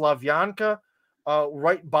called Slavyanka,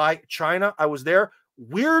 right by China. I was there.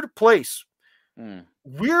 Weird place.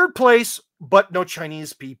 Weird place, but no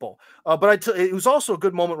Chinese people. But it was also a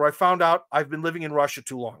good moment where I found out I've been living in Russia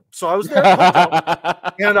too long. So I was there,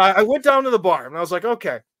 and I went down to the bar, and I was like,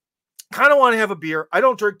 okay, kind of want to have a beer. I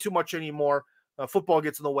don't drink too much anymore. Football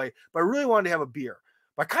gets in the way, but I really wanted to have a beer.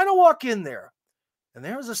 But I kind of walk in there. And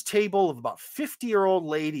there was this table of about 50-year-old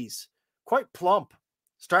ladies, quite plump,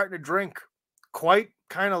 starting to drink, quite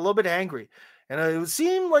kind of a little bit angry. And it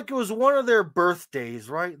seemed like it was one of their birthdays,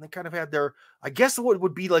 right? And they kind of had I guess what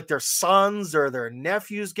would be like their sons or their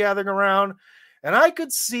nephews gathering around. And I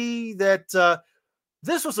could see that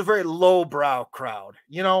this was a very lowbrow crowd.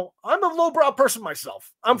 I'm a lowbrow person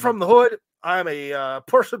myself. I'm from the hood. I'm a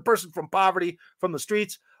person from poverty, from the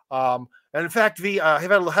streets. And in fact, I've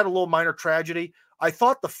had a little minor tragedy. I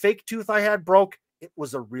thought the fake tooth I had broke. It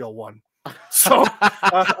was a real one. So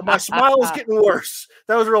my smile was getting worse.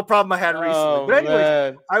 That was a real problem I had recently. But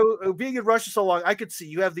anyways, being in Russia so long, I could see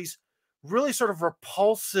you have these really sort of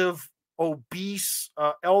repulsive, obese,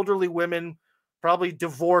 elderly women, probably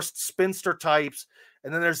divorced spinster types.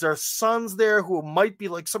 And then there's their sons there who might be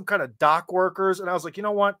like some kind of dock workers. And I was like, you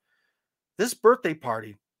know what? this birthday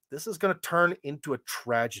party, this is going to turn into a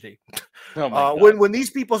tragedy. Oh when these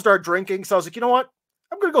people start drinking. So I was like, you know what?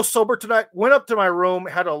 I'm going to go sober tonight. Went up to my room,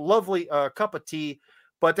 had a lovely cup of tea.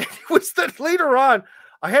 But it was that later on,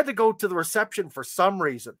 I had to go to the reception for some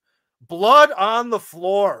reason. Blood on the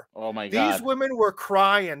floor. Oh, my God. These women were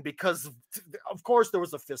crying because, of course, there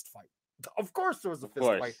was a fist fight. Of course, there was a fist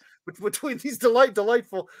fight between these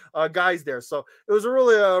delightful guys there. So it was a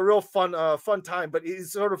real fun time. But it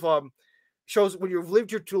sort of shows when you've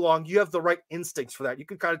lived here too long, you have the right instincts for that. You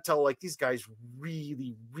can kind of tell, like, these guys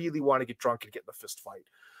really, really want to get drunk and get in a fist fight.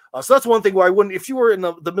 So that's one thing where I wouldn't, if you were in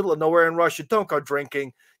the middle of nowhere in Russia, don't go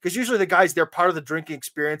drinking, because usually the guys there, part of the drinking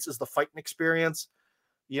experience is the fighting experience.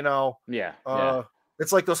 You know,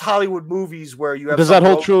 it's like those Hollywood movies where you have. Does that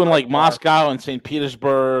hold true in like Moscow and St.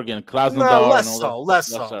 Petersburg and Krasnodar? No, less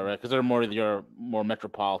so, right? Because they're more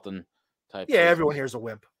metropolitan type. Yeah, places. Everyone here's a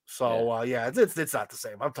wimp. So it's not the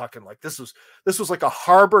same. I'm talking like this was like a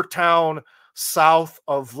harbor town south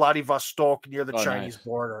of Vladivostok near the Chinese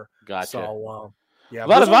border. Gotcha. So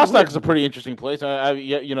Vladivostok is a pretty interesting place.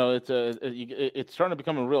 It's starting to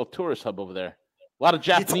become a real tourist hub over there. A lot of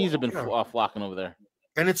Japanese have been flocking over there.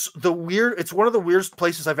 And it's one of the weirdest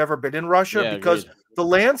places I've ever been in Russia, because the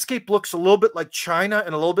landscape looks a little bit like China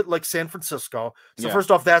and a little bit like San Francisco. So first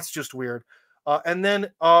off, that's just weird. And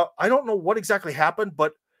then I don't know what exactly happened,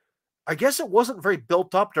 but I guess it wasn't very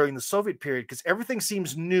built up during the Soviet period, because everything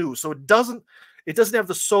seems new. So it doesn't have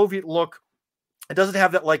the Soviet look. It doesn't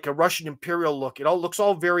have that like a Russian imperial look. It all looks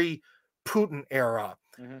very Putin era.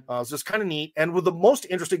 So it's kind of neat. And with the most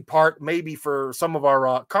interesting part, maybe for some of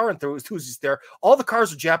our car enthusiasts there, all the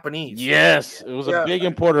cars are Japanese. Yes, it was a big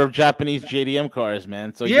importer of Japanese JDM cars,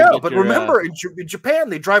 man. So but remember, in Japan,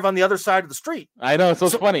 they drive on the other side of the street. I know, so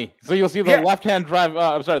it's funny. So you'll see the left-hand drive.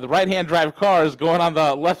 The right-hand drive cars going on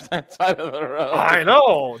the left-hand side of the road. I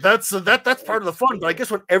know that's part of the fun. But I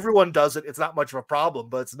guess when everyone does it, it's not much of a problem.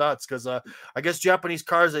 But it's nuts because I guess Japanese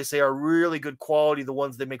cars, they say, are really good quality. The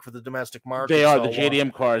ones they make for the domestic market. They are the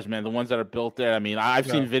JDM cars, man. The ones that are built there. I mean, I've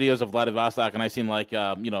seen videos of Vladivostok, and I've seen like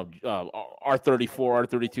R34,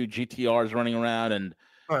 R32 GTRs running around, and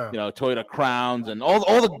Toyota Crowns, and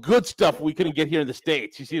all the good stuff we couldn't get here in the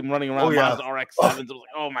States. You see them running around Mazda RX-7s. I was like,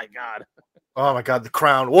 oh my god. Oh my god, the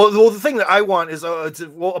Crown. Well, the thing that I want is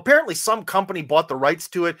apparently some company bought the rights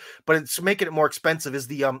to it, but it's making it more expensive. Is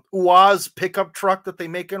the UAZ pickup truck that they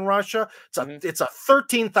make in Russia? It's a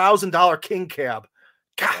 $13,000 king cab.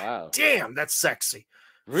 God damn, that's sexy.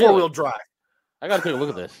 Really? 4-wheel drive. I gotta take a look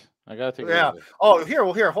at this. A look at this. Oh, here.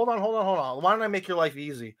 Hold on. Why don't I make your life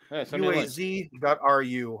easy?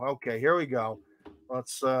 UAZ.ru. Okay, here we go.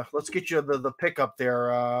 Let's get you the pickup there.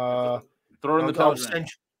 Throw it in the Telegram.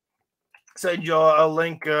 Send you a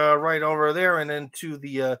link right over there, and then to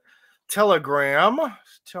the Telegram, or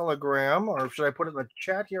should I put it in the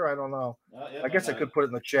chat here? I don't know. I guess I could put it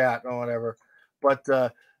in the chat or whatever. But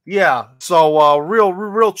so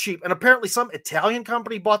real cheap. And apparently some Italian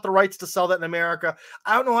company bought the rights to sell that in America.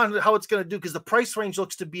 I don't know how it's going to do, because the price range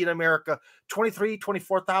looks to be in America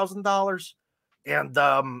 $24,000. And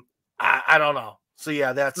I don't know. So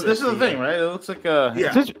this is the thing, right? It looks like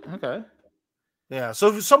okay. Yeah,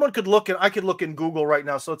 so if someone could I could look in Google right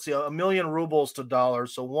now. So let's see, 1 million rubles to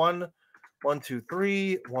dollars. So 1, 2,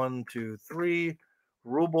 3, 1, 2, 3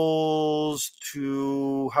 rubles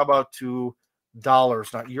to, how about to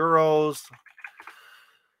dollars, not euros.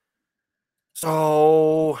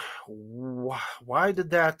 So why did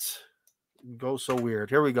that go so weird?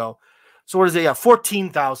 Here we go. So what is it? Yeah,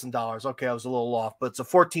 $14,000. Okay, I was a little off, but it's a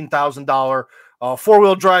 $14,000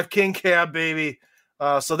 4-wheel drive king cab, baby.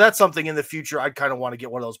 So that's something in the future I'd kind of want to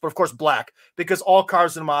get one of those, but of course black, because all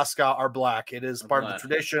cars in Moscow are black. It is part of the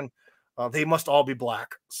tradition. They must all be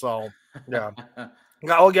black. So yeah.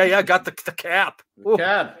 Got the cap. The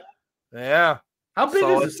cab. Yeah. How big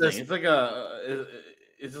is this thing? It's like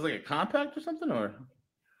is this like a compact or something, or?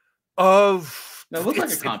 No, it looks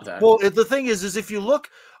like a compact. Well, the thing is if you look,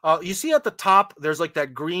 you see at the top, there's like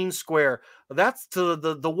that green square. That's to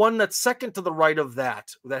the one that's second to the right of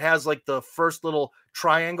that has like the first little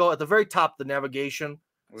triangle at the very top, the navigation.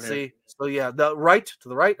 Okay. See? So yeah, the right to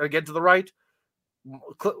the right, again to the right.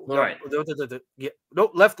 Right. Yeah,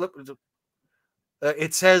 no, left.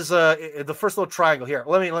 It says the first little triangle here.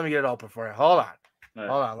 Let me get it open for you. Hold on. Right.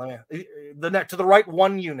 Hold on. Let me the next to the right,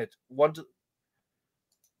 one unit. Hold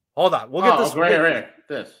on. We'll get this right.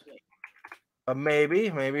 This. Maybe.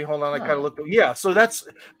 Hold on. I kind of looked. Yeah. So that's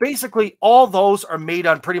basically all those are made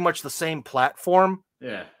on pretty much the same platform.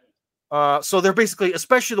 Yeah. So they're basically,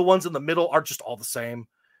 especially the ones in the middle, are just all the same.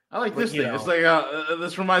 I like this thing. It's like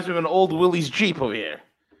this reminds me of an old Willys Jeep over here.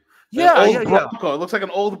 Yeah. Bronco. It looks like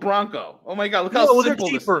an old Bronco. Oh my God! Look how simple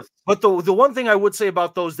this is. But the one thing I would say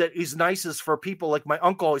about those that is nice is for people like my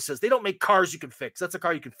uncle always says, they don't make cars you can fix. That's a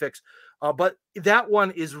car you can fix. But that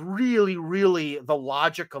one is really, really the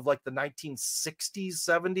logic of like the 1960s,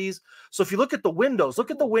 70s. So if you look at the windows,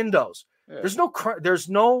 Yeah. There's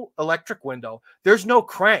no electric window. There's no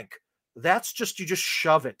crank. That's just, you just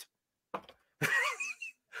shove it.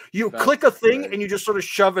 That's click a thing and you just sort of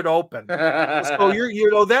shove it open.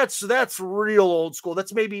 So that's real old school.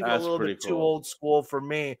 That's maybe even a little bit too old school for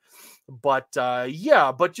me. But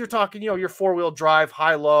but you're talking, your 4-wheel drive,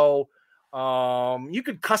 high-low. You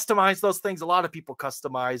could customize those things. A lot of people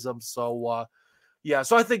customize them. So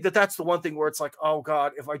so I think that's the one thing where it's like, oh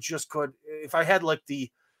God, if I had like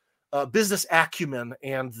the business acumen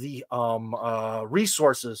and the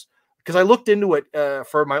resources, because I looked into it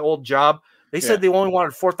for my old job. They said they only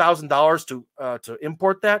wanted $4,000 to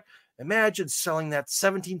import that. Imagine selling that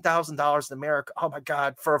 $17,000 in America. Oh my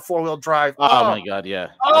God, for a 4-wheel drive. Oh my God, yeah.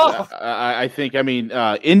 Oh. I think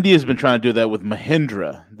India's been trying to do that with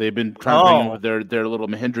Mahindra. They've been trying to bring in with their little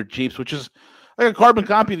Mahindra Jeeps, which is like a carbon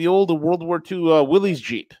copy of the old World War II Willys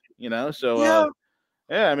Jeep. So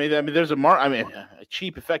I mean, there's a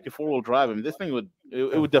cheap, effective 4-wheel drive. I mean, this thing would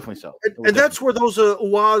definitely sell. And that's where those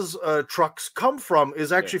UAZ trucks come from.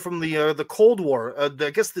 Is actually from the Cold War. I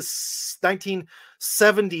guess this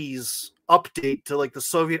 1970s update to like the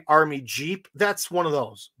Soviet Army Jeep. That's one of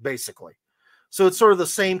those basically. So it's sort of the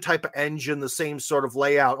same type of engine, the same sort of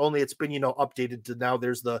layout. Only it's been updated to now.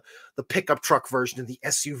 There's the pickup truck version and the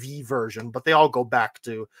SUV version, but they all go back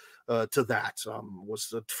to that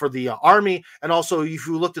was for the Army. And also, if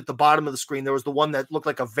you looked at the bottom of the screen, there was the one that looked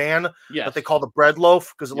like a van that they call the bread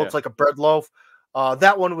loaf because it looks like a bread loaf.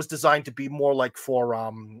 That one was designed to be more like for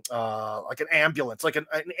like an ambulance, like an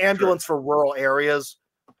ambulance for rural areas,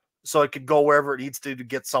 so it could go wherever it needs to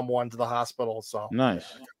get someone to the hospital. So nice.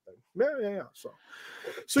 Yeah. So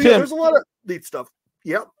Tim, there's a lot of neat stuff.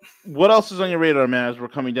 Yep. What else is on your radar, man, as we're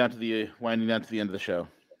winding down to the end of the show?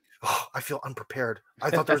 Oh, I feel unprepared. I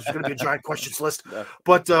thought there was going to be a giant questions list,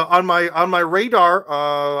 but on my radar,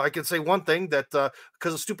 I can say one thing that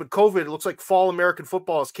because of stupid COVID, it looks like fall American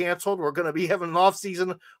football is canceled. We're going to be having an off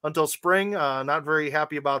season until spring. Not very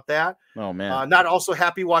happy about that. Oh man, not also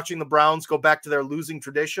happy watching the Browns go back to their losing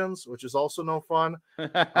traditions, which is also no fun.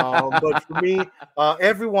 But for me,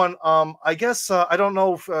 everyone, I guess I don't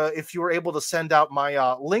know if you were able to send out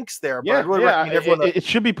my links there. But I'd really recommend everyone. It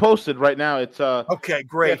should be posted right now. It's okay,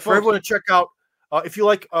 great for everyone to check out. If you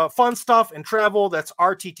like fun stuff and travel, that's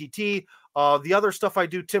RTTT. The other stuff I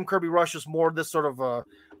do, Tim Kirby Rush, is more this sort of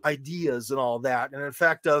ideas and all that. And in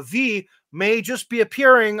fact, V may just be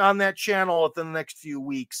appearing on that channel within the next few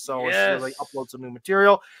weeks. So it's really upload some new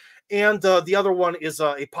material. And the other one is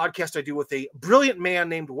a podcast I do with a brilliant man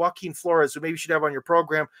named Joaquin Flores, who maybe you should have on your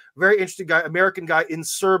program. Very interesting guy, American guy in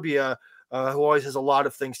Serbia, who always has a lot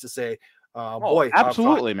of things to say.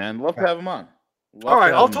 Absolutely, man. Love to have him on. All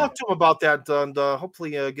right, I'll talk to him about that and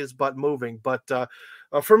hopefully get his butt moving. But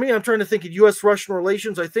for me, I'm trying to think of U.S.-Russian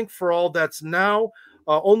relations. I think for all that's now,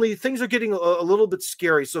 only things are getting a little bit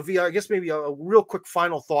scary. So, I guess maybe a real quick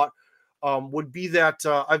final thought would be that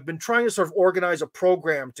I've been trying to sort of organize a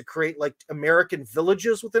program to create like American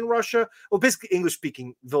villages within Russia. Well, basically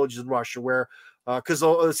English-speaking villages in Russia where because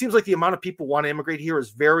it seems like the amount of people who want to immigrate here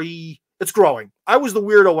is it's growing. I was the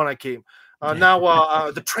weirdo when I came.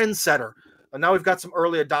 Now the trendsetter. Now we've got some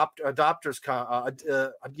early adopters.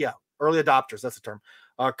 Early adopters. That's the term.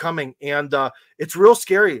 Coming, and it's real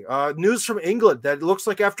scary. News from England that it looks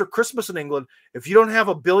like after Christmas in England, if you don't have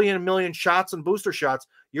 1 million shots and booster shots,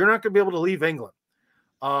 you're not going to be able to leave England.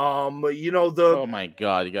 Oh my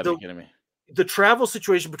God, you got to be kidding me. The travel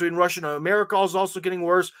situation between Russia and America is also getting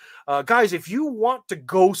worse. Guys, if you want to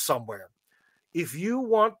go somewhere, if you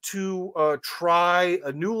want to try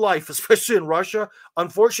a new life, especially in Russia,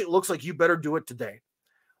 unfortunately, it looks like you better do it today.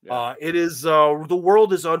 Yeah. It is the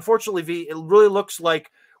world is unfortunately, it really looks like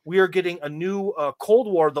we are getting a new Cold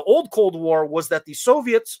War. The old Cold War was that the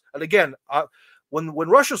Soviets, and again, when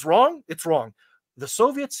Russia's wrong, it's wrong. The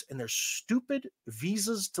Soviets and their stupid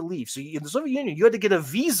visas to leave. So in the Soviet Union, you had to get a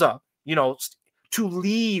visa, to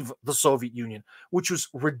leave the Soviet Union, which was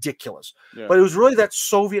ridiculous. Yeah. But it was really that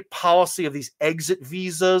Soviet policy of these exit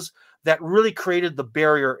visas that really created the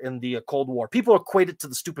barrier in the Cold War. People equate it to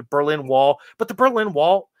the stupid Berlin Wall, but the Berlin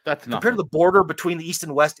Wall, compared to the border between the East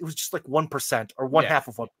and West, it was just like 1% or one half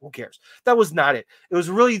of one. Who cares? That was not it. It was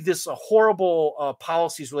really this horrible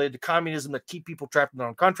policies related to communism that keep people trapped in their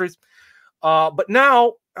own countries. But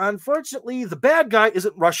now, unfortunately, the bad guy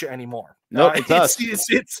isn't Russia anymore. Nope, it's us.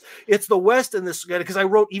 It's the West in this, because I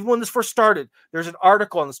wrote, even when this first started, there's an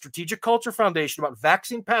article on the Strategic Culture Foundation about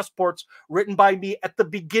vaccine passports written by me at the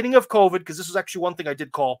beginning of COVID, because this is actually one thing I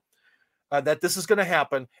did call that this is going to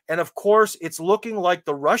happen. And of course, it's looking like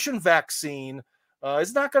the Russian vaccine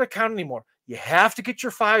is not going to count anymore. You have to get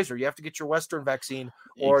your Pfizer, you have to get your Western vaccine,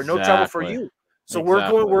 or no trouble for you. So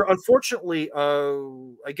we're unfortunately,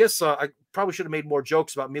 I guess I probably should have made more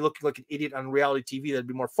jokes about me looking like an idiot on reality TV. That'd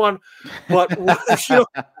be more fun. But, to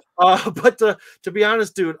be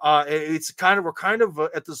honest, dude, we're kind of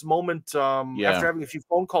at this moment, after having a few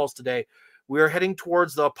phone calls today, we are heading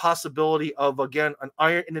towards the possibility of, again,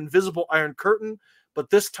 an invisible iron curtain, but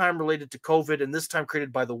this time related to COVID, and this time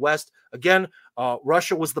created by the West. Again,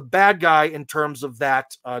 Russia was the bad guy in terms of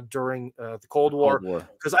that during the Cold War.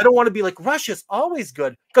 Because I don't want to be like, Russia's always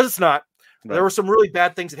good, because it's not. Right. There were some really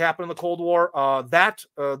bad things that happened in the Cold War.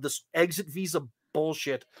 This exit visa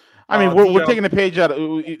bullshit. I mean, we're taking a page out of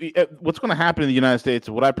what's going to happen in the United States.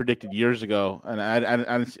 What I predicted years ago, and I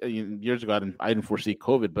didn't foresee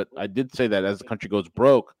COVID, but I did say that as the country goes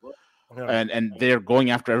broke, and they're going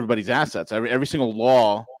after everybody's assets. Every single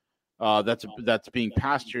law that's being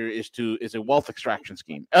passed here is a wealth extraction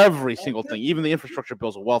scheme. Every single thing, even the infrastructure bill,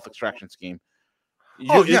 is a wealth extraction scheme.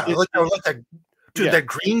 That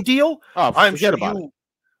Green Deal. Oh, I'm forget sure about it.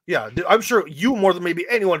 Yeah, I'm sure you more than maybe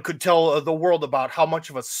anyone could tell the world about how much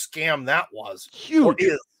of a scam that was. Huge, or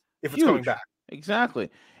is, if it's coming back. Exactly.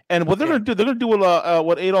 And what they're going to do, they're going to do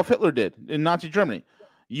what Adolf Hitler did in Nazi Germany.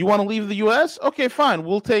 You want to leave the U.S.? Okay, fine.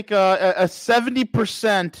 We'll take a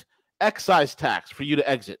 70% excise tax for you to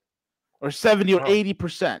exit, or 70 or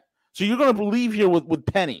 80%. So you're going to leave here with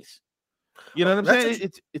pennies. You know what I'm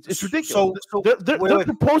saying? It's ridiculous. So they're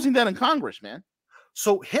proposing that in Congress, man.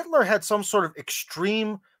 So Hitler had some sort of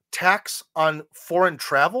extreme tax on foreign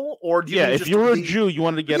travel, or do you if you were a Jew, you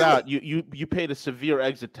wanted to get out, you paid a severe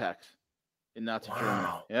exit tax in Nazi Germany.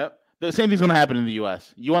 Yep. The same thing's going to happen in the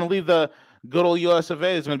U.S. You want to leave the good old U.S. of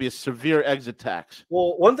A., there's going to be a severe exit tax.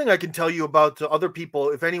 Well, one thing I can tell you about other people,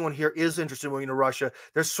 if anyone here is interested in moving to Russia,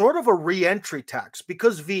 there's sort of a re-entry tax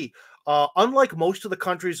because unlike most of the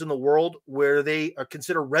countries in the world where they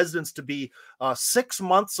consider residents to be 6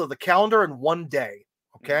 months of the calendar and 1 day,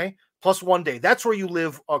 okay, plus 1 day. That's where you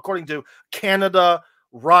live, according to Canada,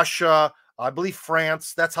 Russia, I believe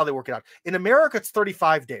France. That's how they work it out. In America, it's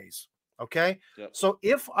 35 days, okay? Yep. So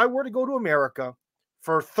if I were to go to America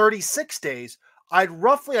for 36 days, I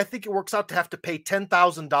think it works out to have to pay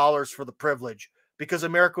 $10,000 for the privilege because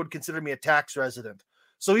America would consider me a tax resident.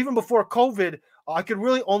 So even before COVID, I could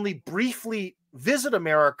really only briefly visit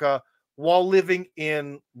America while living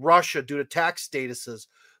in Russia due to tax statuses.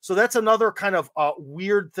 So that's another kind of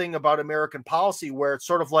weird thing about American policy where it's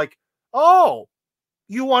sort of like, oh,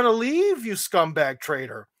 you want to leave, you scumbag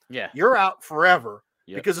traitor? Yeah. You're out forever.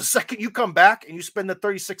 Yep. Because the second you come back and you spend the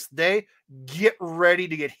 36th day, get ready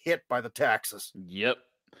to get hit by the taxes. Yep.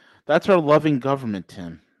 That's our loving government,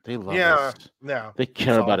 Tim. They love us. Yeah. They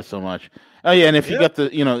care about it so much. Oh yeah, and if you get the,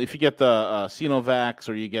 if you get the Sinovac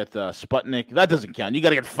or you get the Sputnik, that doesn't count. You got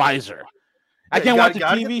to get Pfizer. I can't watch a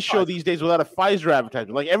TV show these days without a Pfizer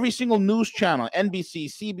advertisement. Like every single news channel,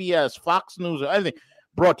 NBC, CBS, Fox News, everything,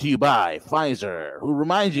 brought to you by Pfizer, who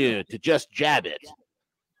reminds you to just jab it.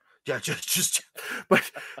 Yeah,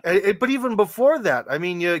 but even before that, I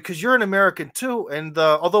mean, because you're an American too, and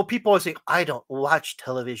although people always say I don't watch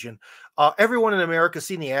television, everyone in America has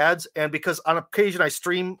seen the ads, and because on occasion I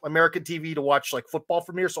stream American TV to watch like football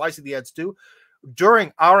from here, so I see the ads too.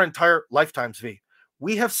 During our entire lifetimes,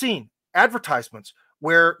 we have seen advertisements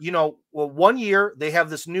where 1 year they have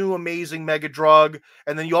this new amazing mega drug,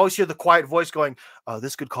 and then you always hear the quiet voice going,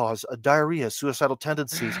 this could cause diarrhea, suicidal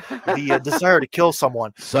tendencies, the desire to kill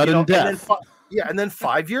someone, sudden death. And then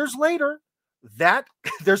 5 years later, that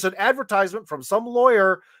there's an advertisement from some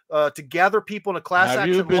lawyer to gather people in a class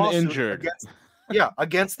action lawsuit. Have you been lawsuit injured?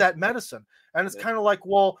 Against that medicine. And it's kind of like,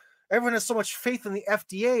 well, everyone has so much faith in the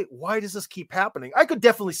FDA. Why does this keep happening? I could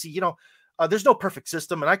definitely see, there's no perfect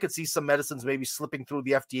system, and I could see some medicines maybe slipping through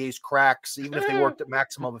the FDA's cracks, even if they worked at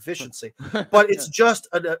maximum efficiency. But it's just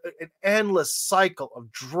an endless cycle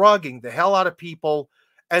of drugging the hell out of people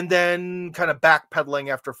and then kind of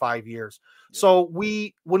backpedaling after 5 years. Yeah. So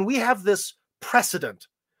when we have this precedent,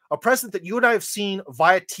 a precedent that you and I have seen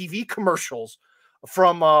via TV commercials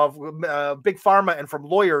from Big Pharma and from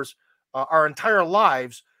lawyers our entire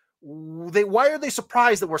lives, why are they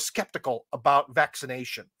surprised that we're skeptical about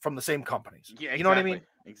vaccination from the same companies? Yeah, exactly. You know what I mean?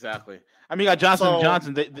 Exactly. I mean, Johnson &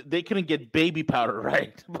 Johnson, they couldn't get baby powder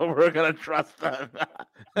right, but we're gonna trust them.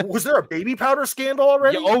 Was there a baby powder scandal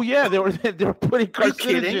already? Yeah, oh yeah, they were putting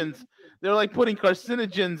carcinogens. They were like putting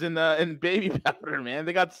carcinogens in baby powder, man.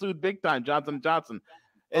 They got sued big time, Johnson & Johnson.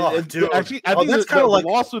 Dude. Actually, I think that's kind of like the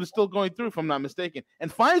lawsuit is still going through, if I'm not mistaken.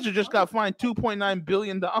 And Pfizer just got fined $2.9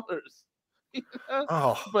 billion.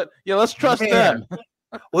 But yeah, let's trust them.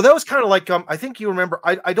 Well, that was kind of like I think you remember.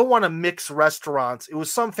 I don't want to mix restaurants. It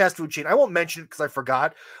was some fast food chain. I won't mention it because I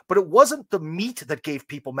forgot. But it wasn't the meat that gave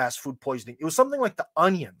people mass food poisoning. It was something like the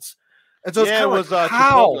onions. And so it was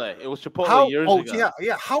Chipotle. It was Chipotle years ago.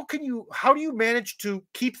 Yeah. How do you manage to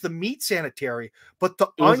keep the meat sanitary, but the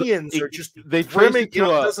onions are just they traced it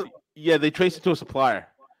to they traced it to a supplier.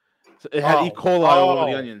 So it had E. coli all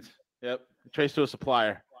over the onions. Yep, traced to a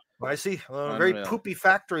supplier. I see. A very poopy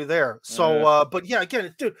factory there. So, but yeah,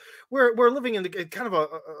 again, dude, we're living in kind of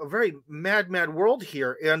a very mad world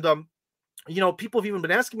here, and people have even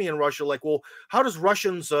been asking me in Russia, like, well, how does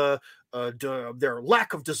Russians their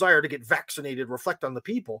lack of desire to get vaccinated reflect on the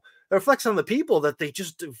people? It reflects on the people that they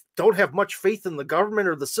just don't have much faith in the government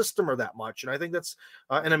or the system or that much. And I think that's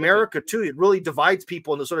in America too. It really divides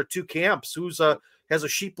people into sort of two camps: who's has a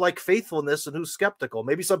sheep-like faithfulness and who's skeptical.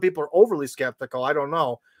 Maybe some people are overly skeptical. I don't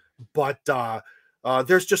know. But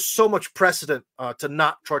there's just so much precedent to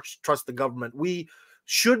not trust the government. We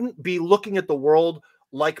shouldn't be looking at the world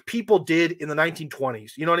like people did in the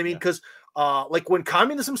 1920s. You know what I mean? Because like when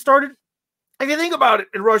communism started, if you think about it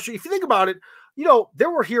in Russia,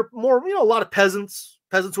 there were here more, a lot of peasants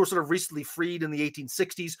who were sort of recently freed in the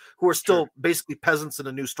 1860s, who are still basically peasants in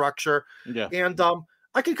a new structure. Yeah. And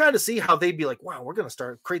I can kind of see how they'd be like, wow, we're going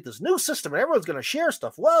to create this new system and everyone's going to share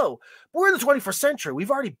stuff. Whoa, but we're in the 21st century.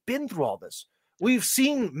 We've already been through all this. We've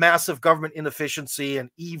seen massive government inefficiency and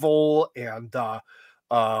evil and the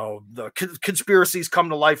conspiracies come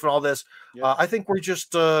to life and all this. Yep. I think we're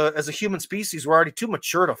just, as a human species, we're already too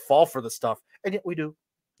mature to fall for this stuff. And yet we do.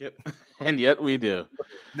 Yep. And yet we do.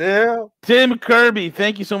 Yeah. Tim Kirby,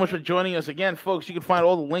 thank you so much for joining us again, folks. You can find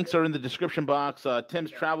all the links are in the description box. Tim's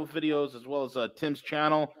travel videos, as well as Tim's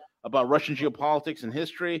channel about Russian geopolitics and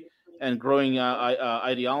history and growing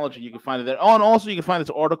ideology. You can find it there. Oh, and also you can find his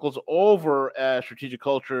articles over at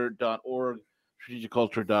strategicculture.org.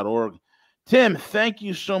 Strategicculture.org. Tim, thank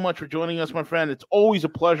you so much for joining us, my friend. It's always a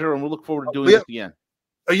pleasure, and we look forward to doing this again.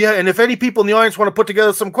 Yeah, and if any people in the audience want to put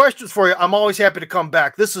together some questions for you, I'm always happy to come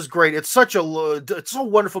back. This is great. It's so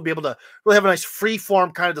wonderful to be able to really have a nice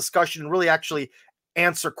free-form kind of discussion and really actually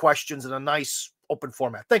answer questions in a nice open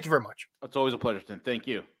format. Thank you very much. It's always a pleasure, Tim. Thank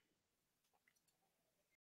you.